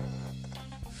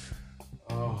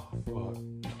 Oh, fuck.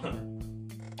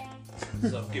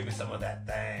 So give me some of that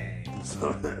thing.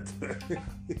 So that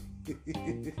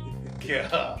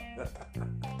Yeah.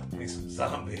 Need some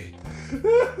zombie.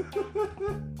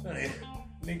 I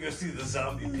need to go see the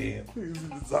zombie pimp. He's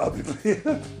a zombie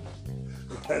pimp.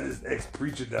 Had his ex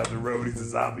preacher down the road. He's a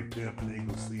zombie pimp, and ain't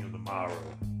gonna see him tomorrow.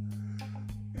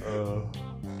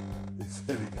 He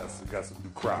said he got some new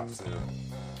crops in.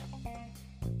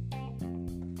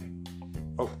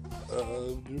 Oh,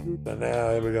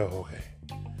 now here we go. Okay.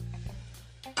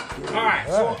 All right.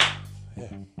 So Yeah.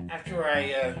 after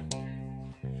I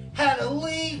had a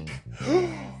leak,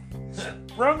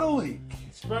 Sprung a leak.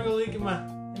 sprung a leak in my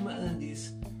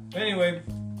undies. But anyway,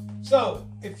 so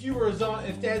if you were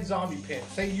if they had zombie pimp,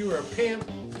 say you were a pimp,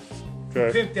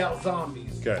 Okay. pimped out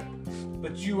zombies, Okay.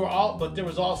 but there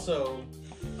was also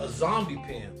a zombie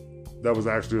pimp, That was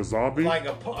actually a zombie. like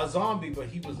a zombie, but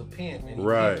he was a pimp and he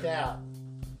Right. pimped out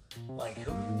like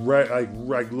who? Right,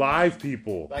 like live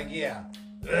people. Like, yeah.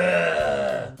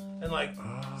 Ugh. And like,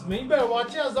 I mean, you better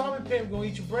watch out. Zombie Pimp gonna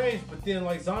eat your brains. But then,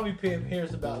 like, Zombie Pimp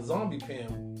hears about Zombie Pimp,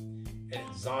 and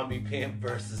it's Zombie Pimp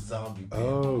versus Zombie Pimp.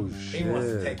 Oh shit. He wants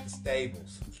to take the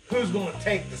stables. Who's gonna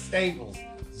take the stables?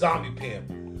 Zombie Pimp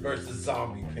versus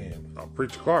Zombie Pimp. Oh,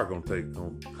 Preacher Clark gonna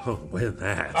win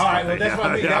that. All right, well, that's what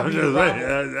I mean. That'd be your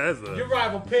rival. That's a, Your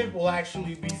rival Pimp will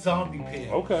actually be Zombie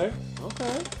Pimp. okay.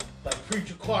 Like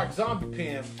Preacher Clark, Zombie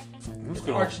Pimp, his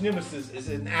gonna- arch nemesis is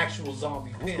an actual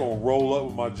zombie I'm pimp. gonna roll up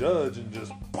with my judge and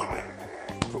just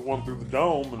put one through the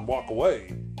dome and walk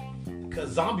away.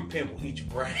 Because Zombie Pimp will eat your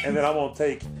brain. And then I'm gonna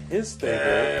take his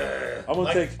stable. I'm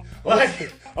gonna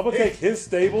Like- I'm gonna take his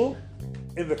stable,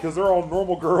 because they're all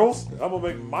normal girls. I'm gonna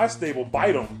make my stable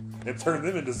bite them and turn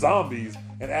them into zombies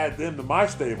and add them to my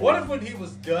stable. What if when he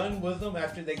was done with them,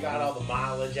 after they got all the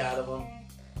mileage out of them,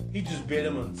 he just bit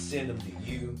them and sent them to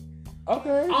you?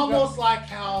 Okay. Almost like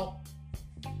how,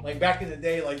 like back in the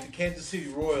day, like the Kansas City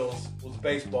Royals was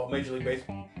baseball, Major League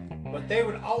Baseball, but they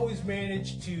would always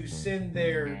manage to send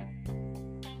their,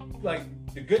 like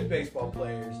the good baseball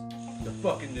players,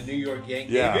 the New York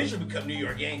Yankees. Yeah. They eventually become New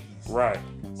York Yankees. Right.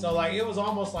 So like it was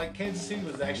almost like Kansas City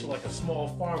was actually like a small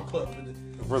farm club.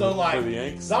 For So the like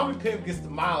Yanks? Zombie Pimp gets the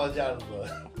mileage out of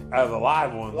the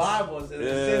live ones. and it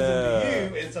sends them to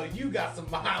you, and so you got some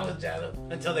mileage out of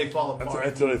them until they fall apart.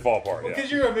 Until they fall apart. Because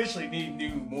Yeah. you eventually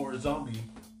need more zombie.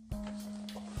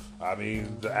 I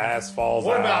mean, the ass falls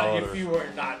What out. about if or you were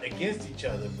not against each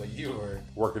other, but you were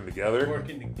working together?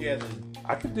 working together?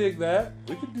 I could dig that.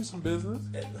 We could do some business.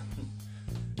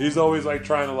 He's always like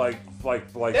trying to like.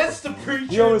 That's the preacher.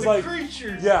 He always the like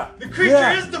creature. Yeah. The creature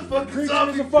Yeah. is the fucking Creature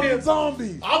zombie is a fucking pimp.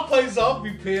 zombie. I'll play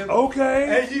zombie pimp.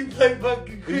 Okay. And you play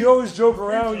fucking creature. You always joke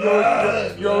around. You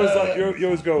always like you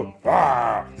always go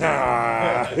ah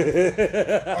nah.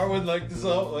 Or when like this,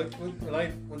 when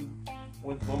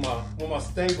my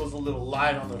stable's a little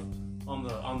light on the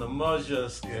Muzja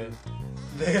skin,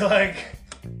 they like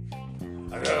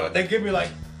they give me like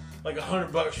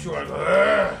 $100 short.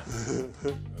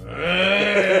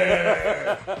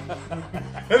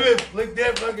 And then flick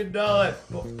that fucking dollar,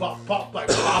 pop like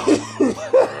pop.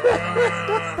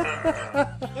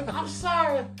 Like, I'm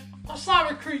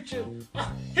sorry, creature.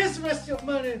 Here's the rest of your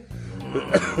money.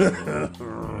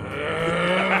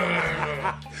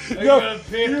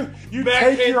 You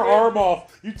take your arm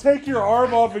off. You take your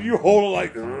arm off and you hold it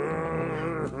like.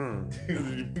 And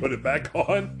then you put it back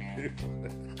on.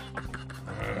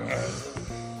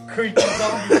 Creature,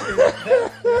 zombie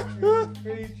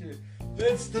creature.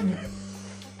 That's the.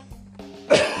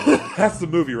 That's the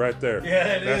movie right there.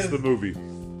 Yeah, it That's is. the movie.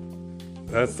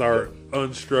 That's our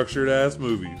unstructured ass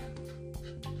movie.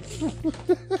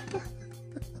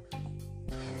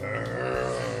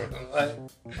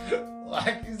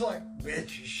 like he's like,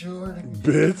 bitch, you sure?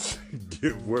 Bitch,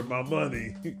 get where my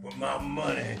money. With my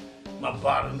money, my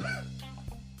bottom.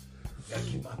 Gotta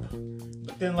keep my.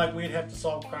 But then, like, we'd have to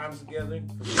solve crimes together.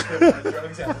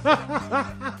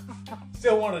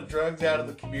 Still want the drugs out of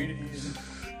the communities.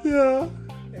 Yeah.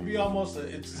 It'd be almost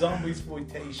it's zombie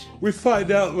exploitation. We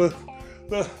find out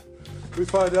that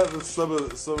some of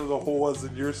the whores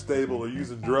in your stable are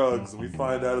using drugs, and we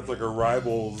find out it's like a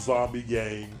rival zombie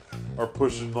gang are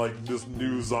pushing like this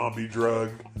new zombie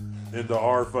drug into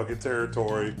our fucking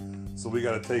territory, so we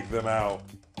got to take them out.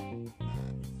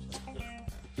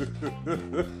 We're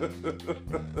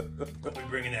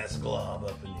bringing that glob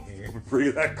up in here.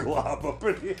 Bring that glob up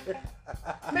in here.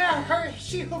 Man,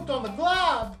 she hooked on the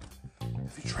glob.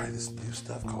 Have you tried this new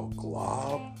stuff called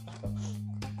glob?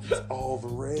 It's all the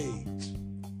rage.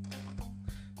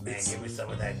 Man, give me some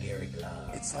of that Gary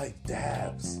glob. It's like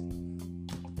dabs,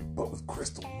 but with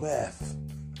crystal meth.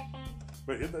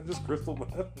 Wait, isn't that just crystal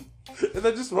meth? Isn't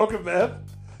that just smoking meth?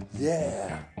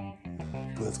 Yeah,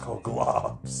 but it's called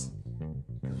globs.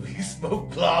 We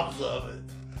smoke globs of it.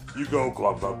 You go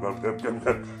glob, glob, glob, glob, glob,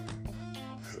 glob.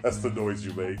 That's the noise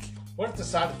you make. What if the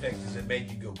side effect is it made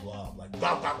you go glob? Like,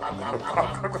 glob, glob, glob, glob,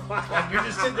 glob, glob. Like you're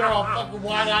just sitting there all fucking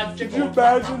wide-eyed. Could you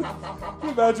imagine? Can you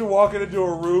imagine walking into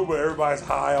a room where everybody's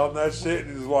high on that shit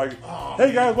and he's like,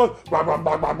 "Hey guys, what? What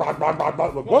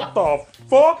the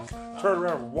fuck?" Turn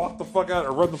around, and walk the fuck out,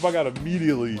 or run the fuck out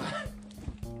immediately.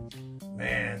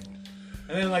 Man.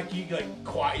 And then like you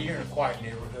quiet. You're in a quiet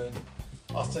neighborhood.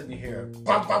 All of a sudden you hear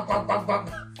bump, bump, bump, bump, bump,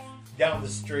 down the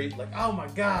street. Like, oh my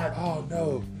god. Oh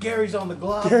no, Gary's on the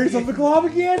glob. Gary's on the glob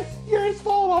again. Gary's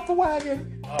falling off the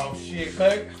wagon. Oh shit,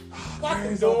 Craig. Lock the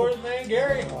Gary's doors, man,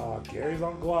 Gary. Oh, Gary's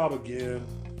on glob again.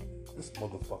 This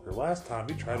motherfucker. Last time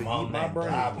he tried to I'm eat on my that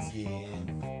glob brains.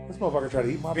 again. This motherfucker tried to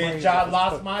eat my brains. Bitch, I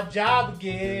lost my job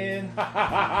again. Cause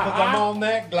I'm on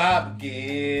that glob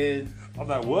again. On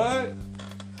that what?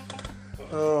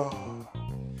 Oh.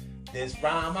 This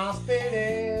rhyme I'm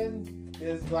spitting,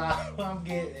 this glob I'm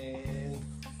getting.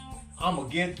 I'm gonna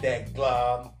get that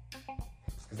glob.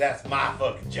 Cause that's my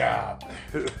fucking job.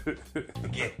 To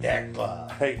get that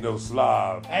glob. Ain't no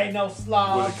slob Ain't no when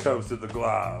slob. it comes to the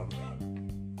glob.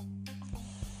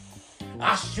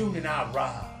 I shoot and I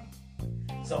rob.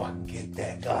 So I can get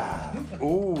that glob.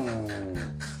 Ooh.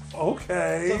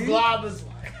 Okay. So glob is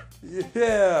like,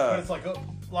 Yeah. it's like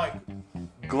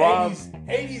Glob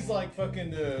 80s like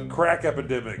fucking crack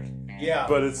epidemic. yeah.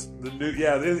 But it's the new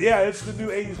it's the new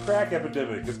 80s crack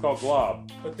epidemic. It's called glob.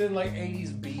 But then like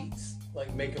 80s beats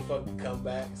like make a fucking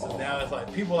comeback. So now it's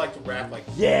like people like to rap like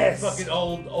Yes. fucking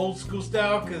old school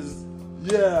style because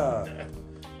Yeah.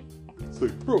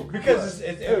 It's like, bro, because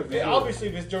obviously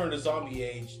if it's during the zombie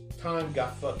age, time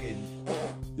got fucking.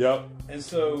 Yep. And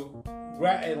so,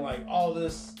 and like all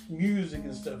this music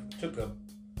and stuff took a.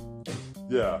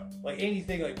 Yeah. Like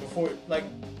anything like before, like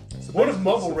so what if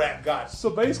mumble rap got? So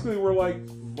basically, we're like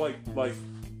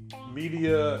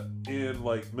media in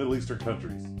like Middle Eastern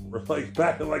countries. We're like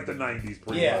back in like the 90s,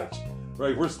 pretty much.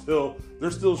 Right?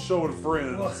 They're still showing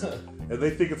Friends, and they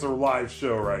think it's a live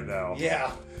show right now.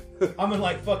 Yeah. I'm in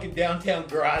like fucking downtown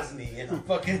Grozny, and I'm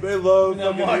fucking. They love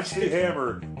fucking MC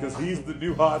Hammer because he's the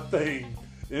new hot thing.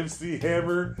 MC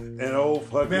Hammer and old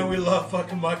fucking. Man, we love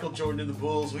fucking Michael Jordan and the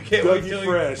Bulls. We can't Dougie wait till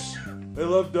Fresh. They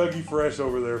love Dougie Fresh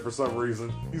over there for some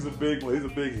reason. He's a big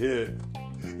hit.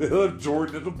 They love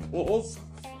Jordan and the Bulls.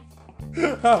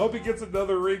 I hope he gets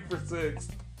another ring for 6.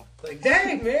 Like,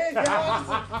 dang man,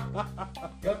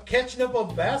 y'all catching up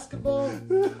on basketball?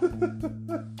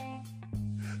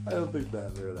 I don't think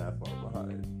that they're that far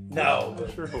behind. No,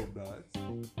 I sure hope not.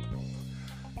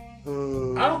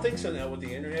 I don't think so now with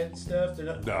the internet and stuff. They're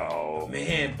not. No,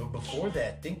 man. But before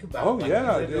that, think about. Oh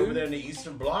yeah, dude. Over there in the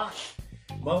Eastern Bloc,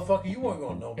 motherfucker, you weren't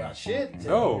gonna know about shit.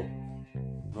 No.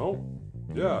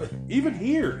 Yeah. Even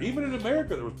here, even in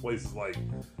America, there was places like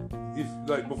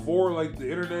before like the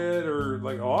internet or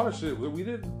like a lot of shit.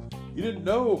 You didn't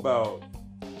know about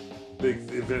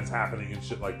big events happening and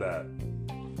shit like that.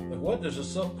 Like what? There's a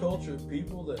subculture of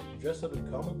people that dress up as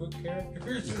comic book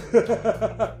characters.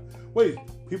 Wait,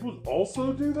 people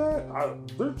also do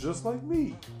that? They're just like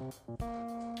me.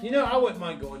 You know, I wouldn't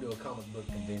mind going to a comic book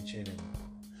convention and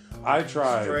I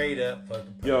tried straight up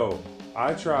fucking.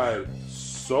 I tried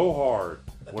so hard.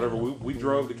 Whenever we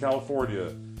drove to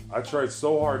California, I tried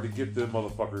so hard to get them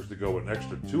motherfuckers to go an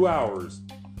extra 2 hours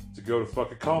to go to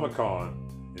fucking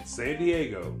Comic-Con in San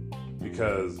Diego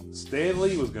because Stan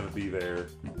Lee was going to be there,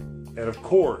 and of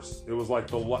course it was like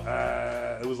the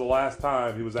last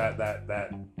time he was at that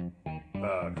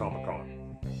Comic-Con.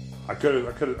 I could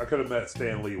have met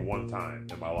Stan Lee one time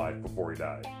in my life before he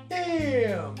died.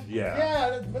 Damn.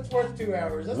 Yeah. That's worth 2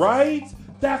 hours. Right?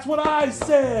 That's what I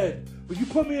said. But you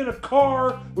put me in a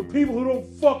car with people who don't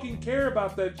fucking care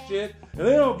about that shit, and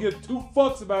they don't give 2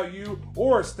 fucks about you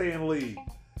or Stan Lee.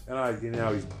 And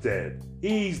now he's dead.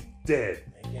 He's dead.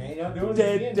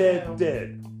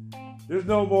 Dead. There's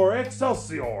no more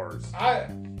Excelsiors. I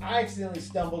accidentally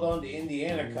stumbled onto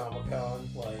Indiana Comic-Con,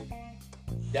 like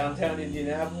downtown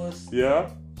Indianapolis. Yeah.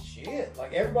 Shit,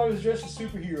 like everybody was dressed as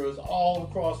superheroes all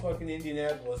across fucking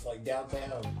Indianapolis, like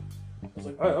downtown. I was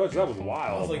like, that was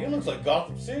wild. I was like, it looks like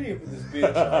Gotham City up in this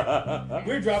bitch. Like,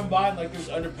 we were driving by and like there was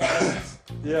underpasses.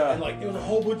 Yeah. And like there was a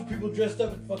whole bunch of people dressed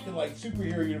up in fucking like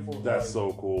superhero uniforms. That's like,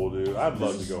 so cool, dude. I'd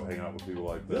love to go hang out with people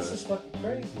like that. This is fucking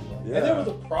crazy. Like. Yeah. And there was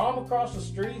a prom across the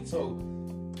street, so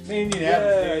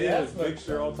Indianapolis. That's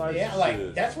mixture, all types of shit.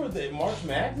 Like that's where the March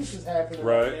Madness is happening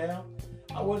right now.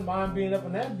 I wouldn't mind being up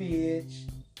in that bitch.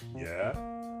 Yeah.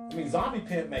 I mean, Zombie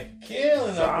Pimp make a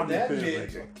killing up in that bitch.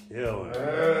 Make a killing.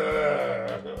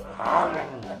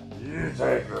 You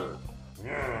take her.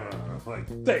 Like,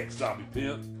 thanks, Zombie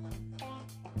Pimp. Hey.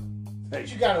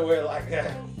 But you gotta wear like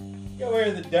you gotta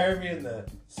wear the derby and the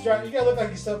stripe. You gotta look like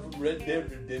yourself from Red Dead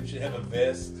Redemption. Have a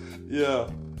vest. Yeah.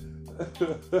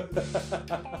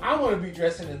 I want to be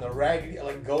dressing in the raggedy,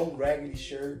 like gold raggedy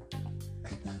shirt.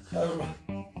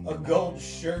 A gold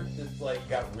shirt that's like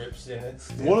got rips in it.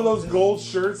 One of those gold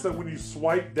shirts that when you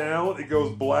swipe down, it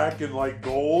goes black and like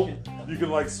gold. You can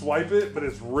like swipe it, but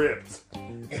it's ripped.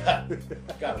 Got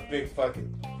a big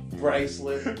fucking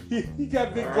bracelet. You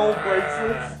got big gold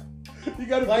bracelets. You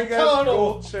got a like big ass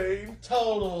gold chain.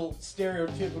 Total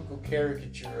stereotypical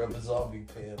caricature of a zombie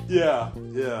pimp. Yeah.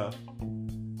 You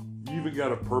even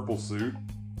got a purple suit.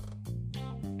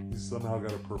 You somehow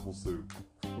got a purple suit.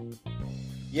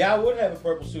 Yeah, I would have a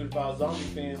purple suit if I was Zombie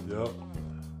Pimp. Yep.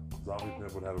 Zombie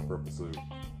Pimp would have a purple suit.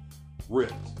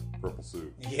 Ripped purple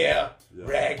suit. Yeah.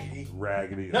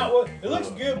 Raggedy. No, well, it looks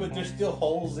good, but there's still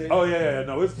holes in it. Oh yeah.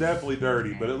 No, it's definitely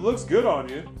dirty, but it looks good on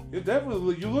you. It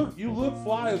definitely you look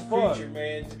fly as fuck. Creature,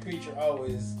 man. The creature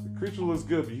always. The creature looks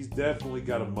good, but he's definitely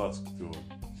got a musk to him.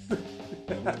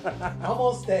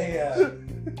 Almost a.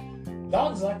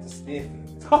 Dogs like to sniff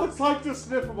him. Dogs like to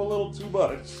sniff him a little too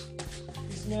much.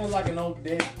 He smells like an old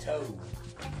dead toe.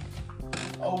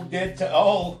 Old dead toe.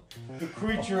 Oh, the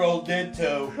creature, old dead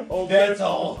toe. That's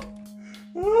all.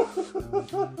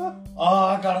 Oh,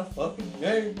 I got a fucking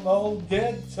name, old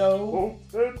dead toe.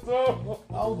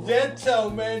 Old dead toe,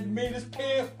 man. Meanest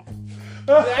pimp.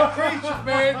 That creature,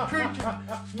 man.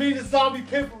 Meanest zombie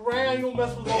pimp around. You don't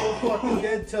mess with old fucking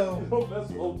dead toe. Don't mess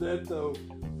with old dead toe.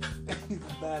 He's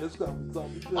the baddest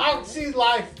zombie pimp. I see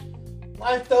life.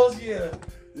 Life throws you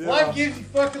Yeah. Life gives you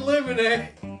fucking lemonade,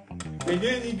 and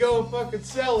then you go and fucking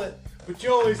sell it, but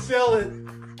you only sell it.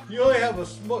 You only have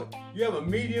you have a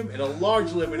medium and a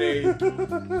large lemonade,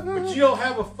 but you don't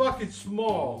have a fucking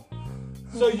small.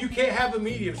 So you can't have a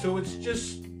medium. So it's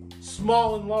just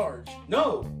small and large.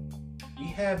 No, we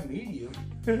have medium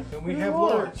and we have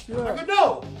large. Yeah. I go,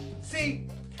 no. See,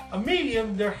 a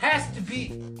medium, there has to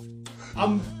be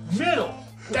a middle.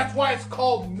 That's why it's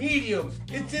called medium.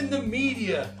 It's in the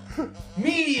media.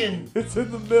 Median. It's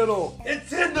in the middle.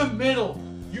 It's in the middle.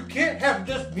 You can't have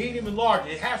just medium and large.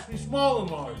 It has to be small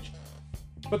and large.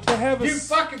 But they have You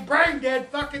fucking brain dead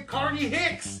fucking Carney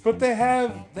Hicks. But they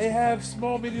have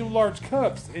small, medium, large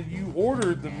cups, and you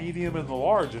ordered the medium and the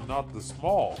large, and not the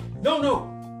small. No.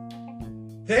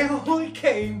 They only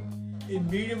came in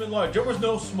medium and large. There was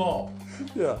no small.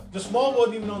 Yeah. The small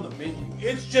wasn't even on the menu.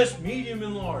 It's just medium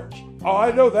and large. Oh,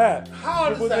 I know that. How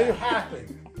does that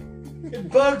happen? It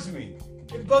bugs me.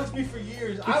 It bugs me for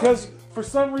years. Because for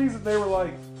some reason they were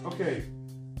like, okay,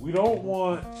 we don't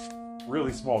want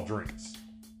really small drinks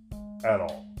at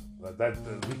all.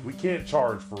 We can't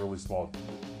charge for really small.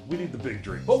 We need the big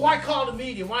drinks. But why call it a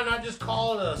medium? Why not just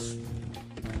call it a...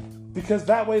 Because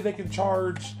that way they can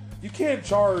charge. You can't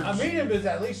charge. A medium is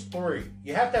at least 3.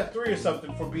 You have to have 3 or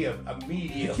something for be a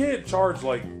medium. You can't charge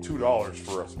like $2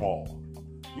 for a small.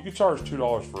 You can charge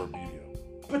 $2 for a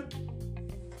medium.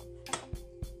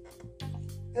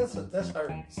 But that's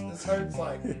hurts. This hurts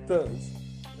like It does.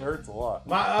 It hurts a lot.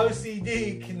 my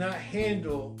OCD cannot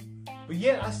handle. But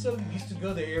yet I still used to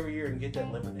go there every year and get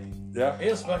that lemonade. Yeah.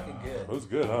 It was fucking good. It was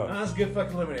good, huh? That's good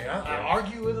fucking lemonade. I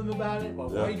argue with them about it.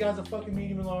 Why Yeah. you guys are fucking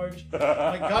medium and large?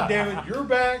 Like, God damn it, you're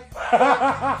back.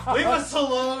 Leave us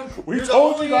alone. We You're the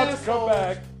told only you not to asshole come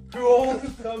back. Who only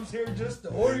comes here just to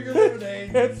order your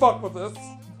lemonade. Can't fuck with us.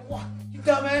 What? You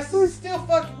dumbasses, it's still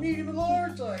fucking medium and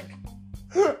large. Like,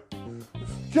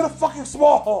 Get a fucking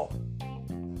small.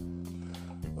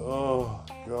 Oh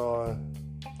God.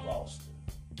 Boston,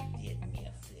 get me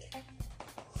a thick.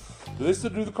 Do they still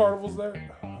do the carnivals there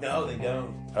No, they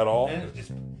don't. at all? And it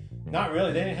just not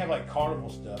really. They didn't have like carnival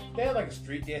stuff. They had like a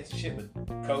street dance and shit with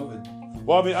COVID.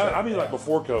 Well, I mean like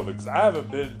before COVID, because I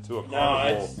haven't been to a No,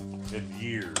 carnival in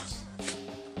years,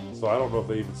 so I don't know if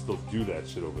they even still do that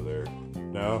shit over there.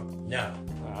 No, No.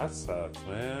 that sucks, I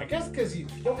man. guess because you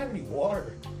don't have any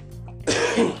water.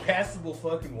 Passable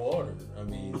fucking water. I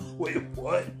mean, Wait,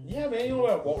 what? yeah, man. You know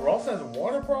what? Ross has a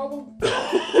water problem.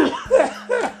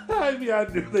 I mean, I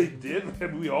knew they did. I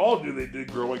mean, we all knew they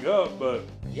did growing up, but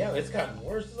Yeah, it's gotten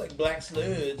worse. It's like black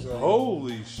sludge. Like,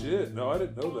 holy shit! No, I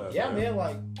didn't know that. yeah, man.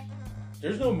 Like,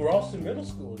 there's no Ralston Middle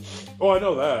School anymore Oh, I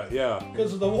know that. Yeah,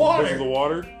 because of the water. because of the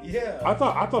water. Yeah. I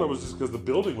thought it was just because the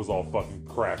building was all fucking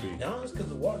crappy. No, it's because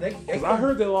of the water. They Because I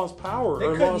heard they lost power. they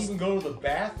Or couldn't lost, even go to the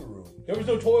bathroom. There was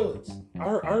no toilets. I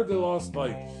heard they lost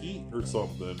like heat or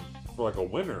something for like a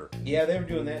winter. Yeah, they were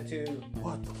doing that too.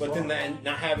 What the But fuck? then that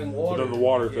not having But water. then the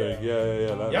water thing.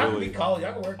 Yeah. That Y'all can really. be cold.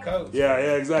 Y'all can wear coats. Yeah,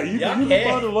 exactly. You Y'all can can.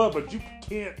 bundle up, but you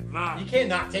can't not. You can't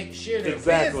not take a shit in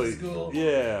Exactly. a school.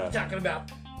 Yeah. You're talking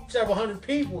about several hundred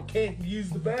people can't use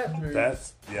the bathroom.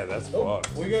 That's Oh,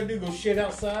 fucked. what you gonna do? Go shit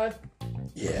outside?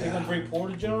 They gonna Yeah. bring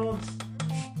porta johns?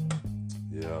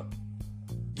 Yeah.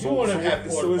 You want to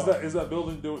have so porta is potties. that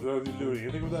building doing? Are they doing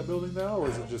anything with that building now, or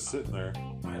is it just sitting there?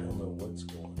 I don't know what's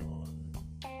going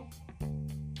on.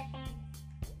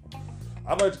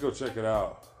 I'd like to go check it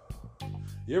out.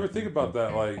 You ever think about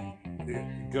that? Like,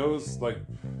 it goes like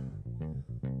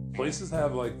places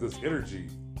have like this energy.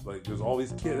 Like, there's all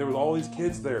these kids. There was all these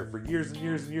kids there for years and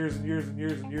years and years and years and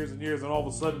years and years and years, and all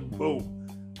of a sudden, boom,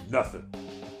 nothing.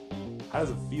 How does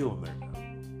it feel in there now?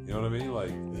 You know what I mean?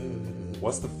 Like,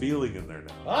 what's the feeling in there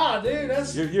now? Ah, dude,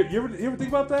 that's You ever think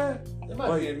about that? there might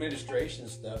Like, be administration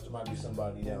stuff. There might be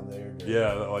somebody down there.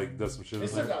 yeah, like that's some shit. They in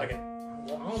still there. got like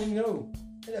I don't even know.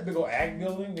 They had that big old ag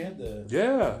building. They had the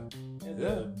Yeah,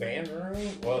 the band room.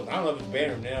 Well, I don't know if it's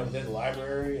band room now, but they had the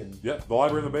library and yeah. The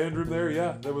library and the band room there.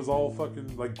 Yeah, that was all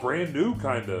fucking like brand new,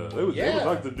 kind of. It was Yeah.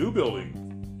 like the new building.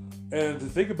 And to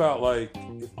think about like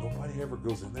if nobody ever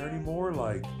goes in there anymore,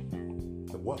 like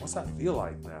what's that feel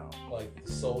like now? like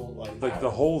the soul, like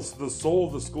The soul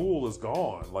of the school is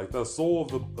gone. Like the soul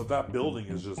of that building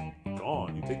is just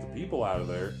gone. You take the people out of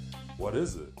there. What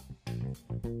is it?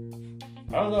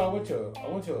 I don't know. I went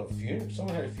to a funeral.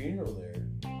 Someone had a funeral there.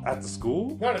 At the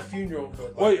school? Not a funeral,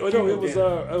 but Wait, no, funeral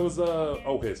it was dinner.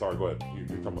 okay, sorry, go ahead. You're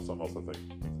talking about something else, I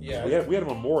think. Yeah. We had a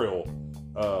memorial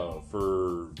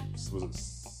for, was it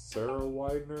Sarah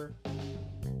Widener?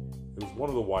 It was one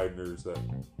of the Wideners that,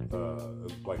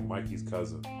 like Mikey's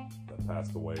cousin that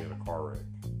passed away in a car wreck.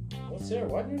 What's Sarah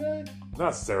White died?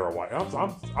 Not Sarah White.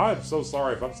 I'm so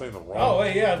sorry if I'm saying the wrong. Oh,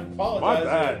 wait, yeah, I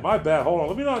apologize. My bad. Hold on.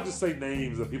 Let me not just say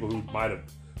names of people who might have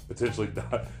potentially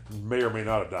died, may or may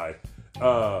not have died.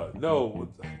 No,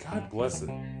 God bless it.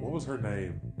 What was her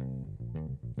name?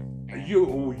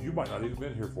 You might not even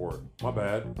been here for it. My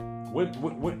bad.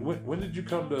 When did you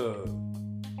come to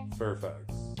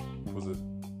Fairfax? Was it?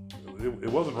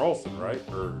 It wasn't Ralston, right?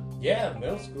 Or yeah,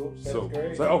 middle school, 7th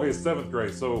grade. So okay, 7th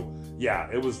grade. So yeah,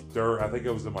 it was. I think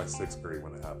it was in my 6th grade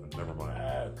when it happened. Never mind.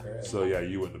 Okay. So yeah,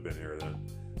 you wouldn't have been here then.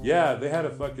 Yeah, they had a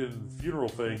fucking funeral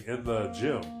thing in the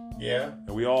gym. Yeah.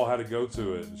 And we all had to go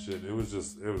to it and shit. It was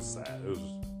sad. It was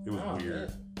weird.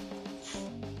 Man.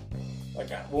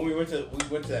 Like when we went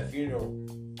to that funeral,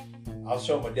 I was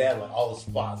showing my dad like all the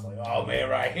spots. Like, oh man,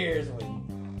 right here is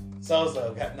when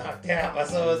so-and-so got knocked out by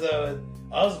so-and-so.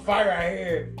 I was a fight right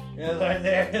here. And it was right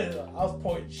there. I was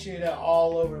pointing shit out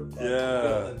all over the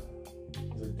building.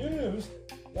 I was like, dude,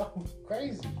 y'all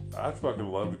crazy. I'd fucking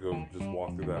love to go just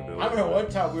walk through that building. I remember one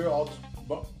time we were all just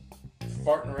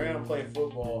farting around playing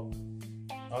football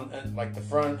on like the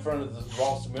front of the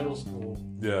Ralston Middle School.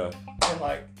 Yeah. And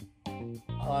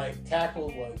I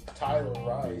tackled like Tyler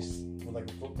Rice with like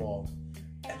a football.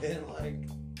 And then like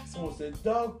someone said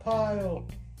dog pile.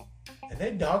 And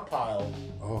they dogpiled.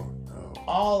 Oh no.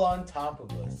 All on top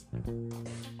of us.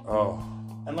 Oh.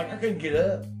 And like I couldn't get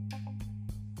up.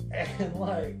 And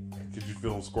like, could you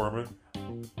feel them squirming?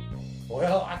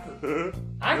 well,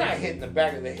 I got hit in the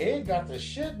back of the head, got the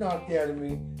shit knocked out of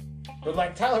me. But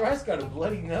like Tyler Rice got a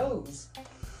bloody nose.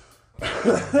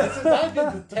 And since I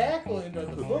did the tackling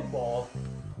of the football,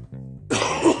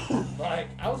 like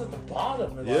I was at the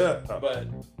bottom. And yeah. But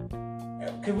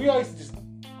cause we always just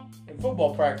in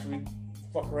football practice we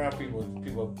fuck around people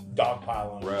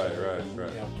dogpile on each other.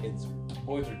 Right. You know,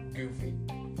 boys are goofy.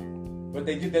 But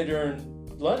they did that during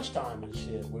lunchtime and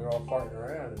shit. We were all farting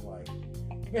around and like,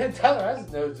 man, Tyler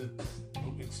Rice's nose just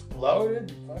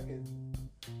exploded. And fucking,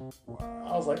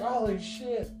 I was like, holy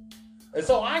shit. And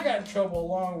so I got in trouble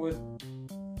along with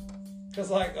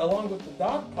the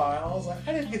dog pile. I was like,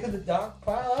 I didn't do the dog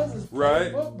pile. I was just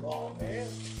playing football, man.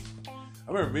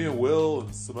 I remember me and Will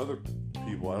and some other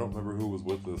people, I don't remember who was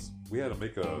with us, we had to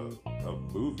make a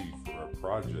movie for a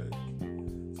project.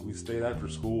 So we stayed after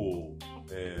school,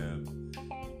 and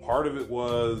part of it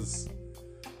was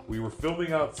we were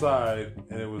filming outside,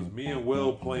 and it was me and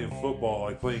Will playing football,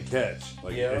 like playing catch.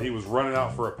 And he was running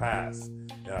out for a pass.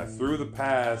 And I threw the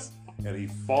pass, and he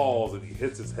falls, and he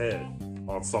hits his head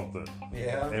on something.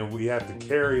 Yeah. And we had to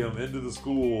carry him into the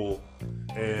school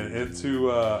and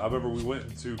into, I remember we went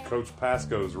into Coach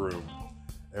Pasco's room.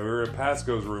 And we were in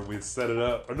Pasco's room. We'd set it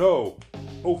up.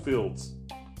 Ofield's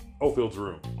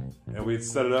room. And we'd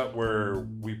set it up where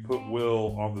we put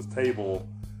Will on this table.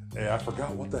 And I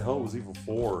forgot what the hell it was even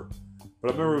for.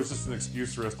 But I remember it was just an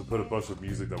excuse for us to put a bunch of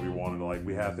music that we wanted. Like,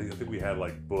 I think we had,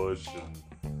 like, Bush and,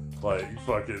 like,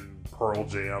 fucking Pearl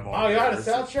Jam on. Oh, you had a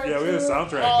soundtrack? Yeah, we had a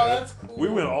soundtrack. Oh, dude. that's cool. We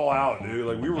went all out, dude.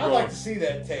 Like, we were I'd like to see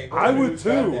that tape. I would,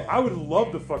 too. I would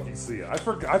love to fucking see it. I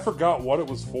forgot what it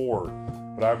was for.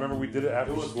 But I remember we did it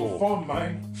after school. It was for fun,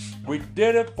 man. We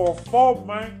did it for fun,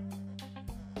 man.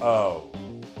 Oh,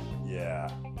 yeah,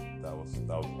 that was a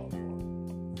lot of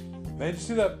fun. Man, did you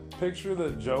see that picture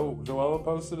that Joella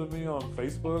posted of me on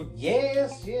Facebook?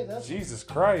 Yes, yeah, that's. Jesus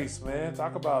Christ, man!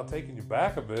 Talk about taking you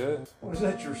back a bit. Was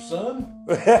that your son?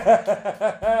 Is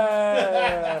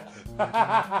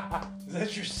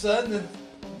that your son that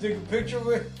took a picture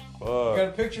with? Got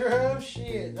a picture of?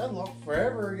 Shit, that looked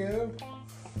forever ago.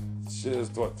 Shit, it's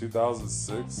what,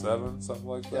 2006, 7, something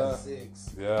like that?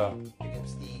 2006. Yeah. Pick up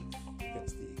Steve.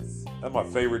 That's my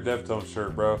favorite Deftones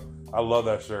shirt, bro. I love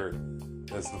that shirt.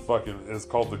 It's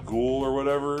called the Ghoul or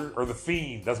whatever. Or the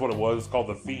Fiend. That's what it was. It's called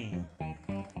the Fiend.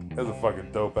 That's a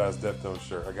fucking dope ass Deftones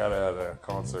shirt. I gotta have that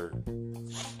concert.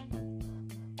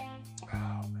 Oh,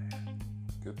 man.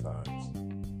 Good times.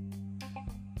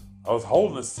 I was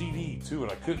holding a CD too,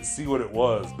 and I couldn't see what it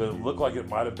was, but it looked like it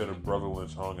might have been a Brother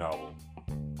Lynch Hung album.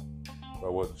 I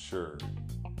wasn't sure.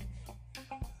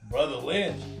 Brother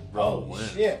Lynch.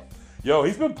 Lynch. Shit. Yo,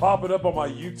 he's been popping up on my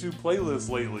YouTube playlist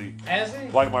lately. Has he?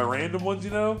 Like my random ones,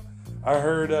 you know? I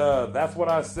heard That's What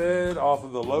I Said off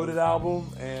of the Loaded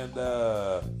album, and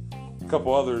a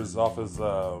couple others off his,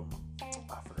 I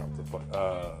forgot what the fuck,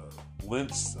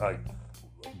 Lynch,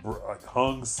 like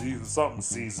Hung Season, something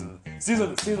Season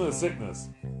of Sickness.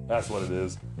 That's what it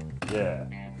is. Yeah.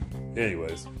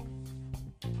 Anyways.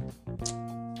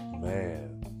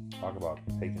 Man, talk about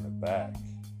taking it back.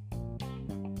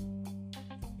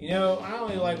 You know, I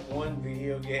only like one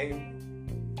video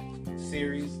game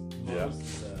series. Yeah.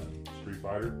 Street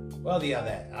Fighter. Well, yeah,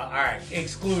 that. All right,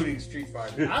 excluding Street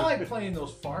Fighter. I like playing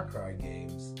those Far Cry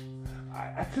games.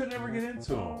 I could never get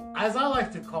into them. As I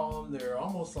like to call them, they're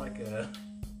almost like they're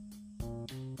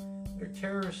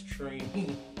terrorist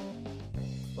training.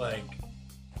 like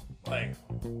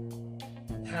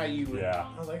how you would, Yeah.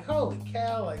 I was like, holy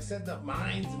cow, like setting up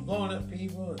mines and blowing up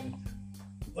people and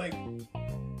like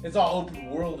it's all open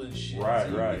world and shit. Right,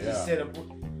 so you right, can just yeah. set up,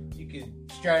 you can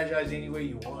strategize any way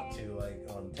you want to, like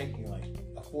on taking like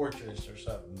a fortress or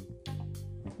something.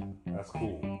 That's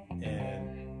cool.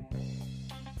 And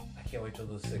I can't wait till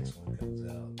the 6th one comes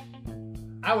out.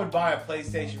 I would buy a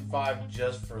PlayStation 5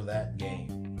 just for that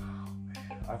game.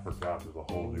 I forgot there's a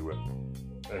whole new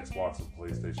Xbox and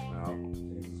PlayStation now.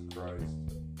 Jesus Christ.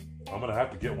 I'm going to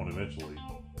have to get one eventually.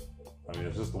 I mean,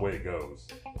 it's just the way it goes.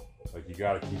 Like, you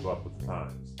got to keep up with the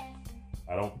times.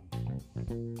 I don't...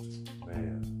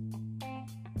 Man.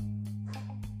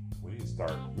 We need to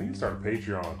start a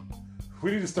Patreon.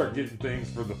 We need to start getting things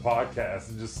for the podcast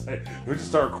and just say... We just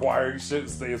start acquiring shit and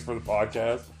say it's for the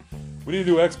podcast. We need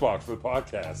a new Xbox for the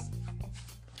podcast.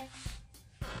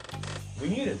 We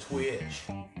need a Twitch.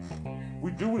 We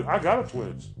do. I got a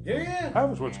Twitch. Yeah. I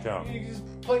have a Twitch account. You just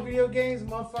play video games and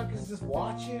motherfuckers just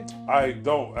watch you. I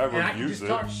don't ever And I can use just it.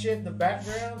 talk shit in the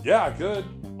background. Yeah, I could.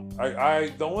 I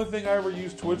the only thing I ever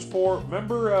used Twitch for,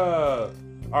 remember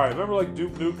remember like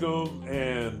Duke Nukem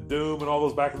and Doom and all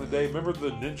those back in the day? Remember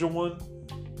the Ninja one?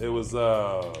 It was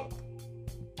I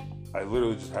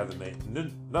literally just had the name,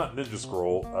 not Ninja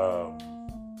Scroll,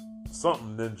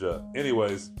 something Ninja.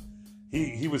 Anyways,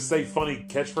 he would say funny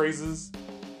catchphrases,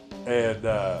 and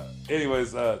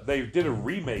they did a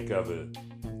remake of it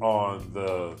on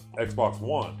the Xbox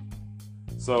One.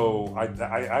 So I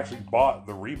actually bought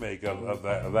the remake of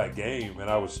that game, and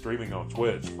I was streaming on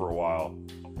Twitch for a while,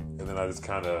 and then I just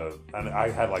I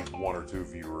had like 1 or 2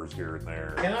 viewers here and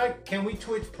there. Can we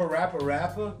Twitch Parappa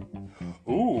Rappa?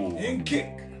 Ooh. And kick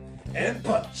and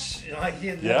punch.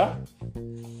 Yeah.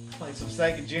 Like some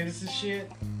Sega Genesis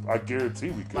shit. I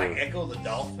guarantee we could. Like Echo the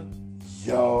Dolphin.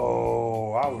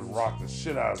 Yo, I would rock the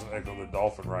shit out of Echo the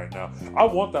Dolphin right now. I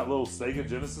want that little Sega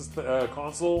Genesis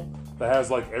console that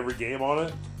has like every game on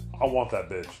it. I want that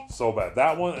bitch so bad.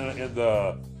 That one and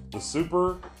the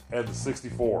Super and the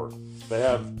 64. They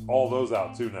have all those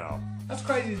out too now. That's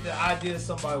crazy, the idea of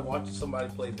somebody watching somebody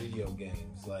play video games.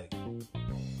 Like,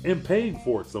 And paying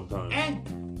for it sometimes.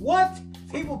 and what?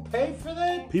 People pay for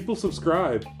that? People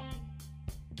subscribe.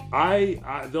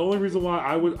 The only reason why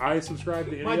I subscribe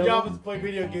to any My of job them, is to play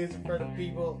video games in front of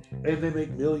people. and they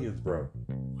make millions, bro.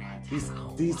 These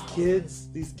kids,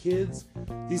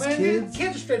 Man, these kids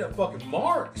are straight up fucking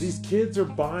marks. these kids are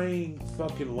buying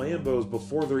fucking Lambos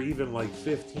before they're even like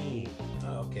 15.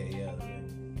 Okay, yeah.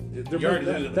 They're You're already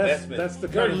losing investment. That's the You're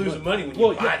kind already of losing money when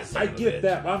you buy the son I of a get bitch.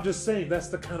 that. But I'm just saying that's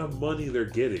the kind of money they're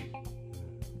getting.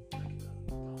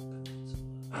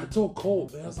 I told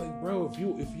Colt, man, I was like, bro, if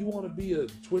you want to be a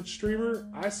Twitch streamer,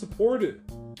 I support it.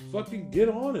 Fucking get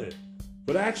on it,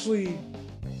 but actually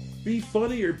be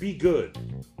funny or be good.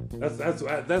 That's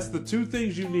the 2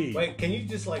 things you need. Wait, can you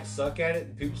just like suck at it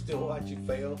and people still watch you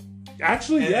fail?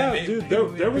 Actually, And yeah, then dude. people-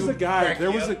 There was a people guy. crack There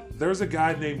you was up. there was a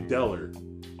guy named Deller,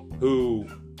 who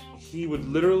he would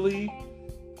literally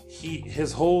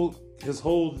his whole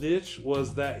niche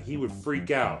was that he would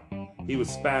freak out, he would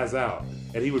spaz out,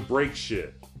 and he would break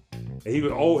shit, and he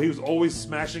was always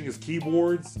smashing his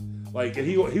keyboards, like, and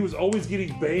he was always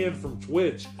getting banned from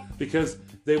Twitch because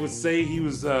they would say he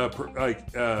was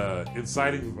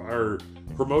inciting or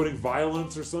promoting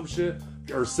violence or some shit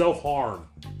or self-harm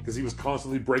because he was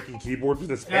constantly breaking keyboards with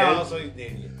his head. Oh, so he's an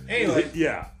idiot. Anyway,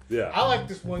 Yeah. I like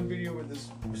this one video where this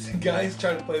guy's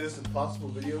trying to play this impossible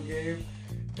video game,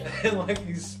 and like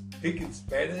he's speaking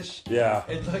Spanish. Yeah.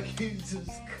 And like he's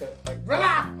just like,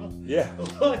 rah! Yeah.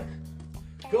 Like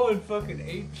going fucking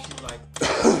ape shit,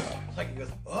 like he goes,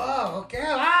 oh, okay,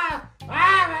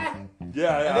 man.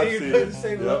 Yeah, And I've then you seen play it. the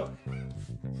same Yep. level.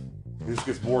 He just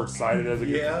gets more excited as it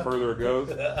gets Yeah. further it goes.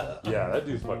 Yeah, that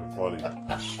dude's fucking funny.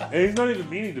 And he's not even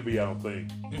meaning to be, I don't think.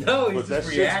 No, he's But that just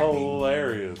shit's reacting.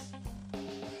 hilarious.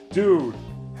 Dude,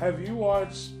 have you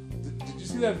watched... Did you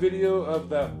see that video of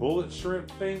that bullet shrimp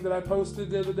thing that I posted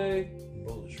the other day?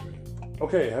 Bullet shrimp.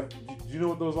 Okay, do you know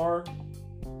what those are?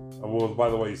 Well, by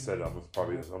the way you said it,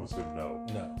 I'm assuming no.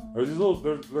 No. There's these little...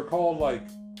 They're called like...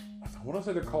 I want to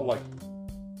say they're called like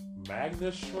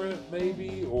Magnus shrimp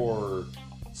maybe, or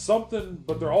something,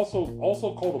 but they're also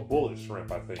called a bullet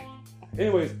shrimp, I think.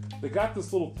 Anyways, they got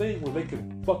this little thing where they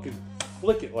can fucking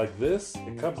flick it like this.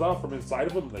 It comes out from inside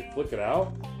of them and they flick it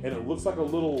out, and it looks like a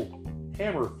little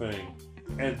hammer thing.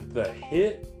 And the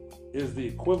hit is the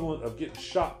equivalent of getting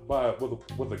shot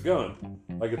with a gun,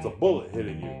 like it's a bullet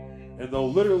hitting you, and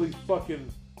they'll literally fucking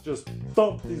just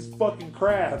thump these fucking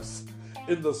crabs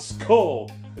in the skull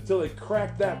until they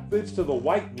crack that bitch to the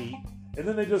white meat, and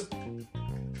then they just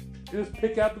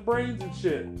pick out the brains and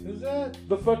shit. Who's that?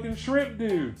 The fucking shrimp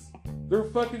dudes. They're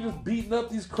fucking just beating up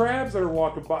these crabs that are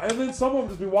walking by, and then some of them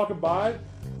just be walking by.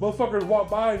 Motherfuckers walk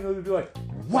by and they'll be like,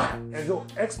 "What?" And he'll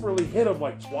expertly hit him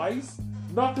like twice,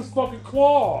 knock his fucking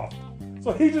claw off.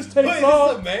 So he just takes Wait,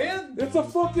 off. is this a man? It's a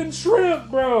fucking shrimp,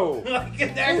 bro. Like an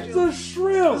It's actual. a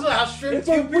shrimp. This is how shrimp It's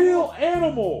a kill people? real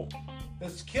animal.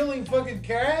 That's killing fucking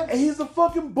crabs? And he's a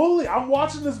fucking bully. I'm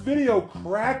watching this video,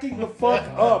 cracking the fuck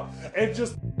up, and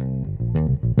just.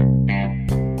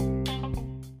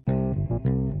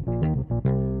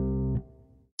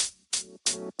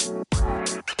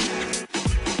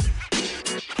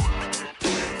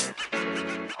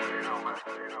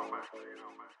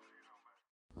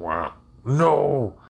 Wow. No.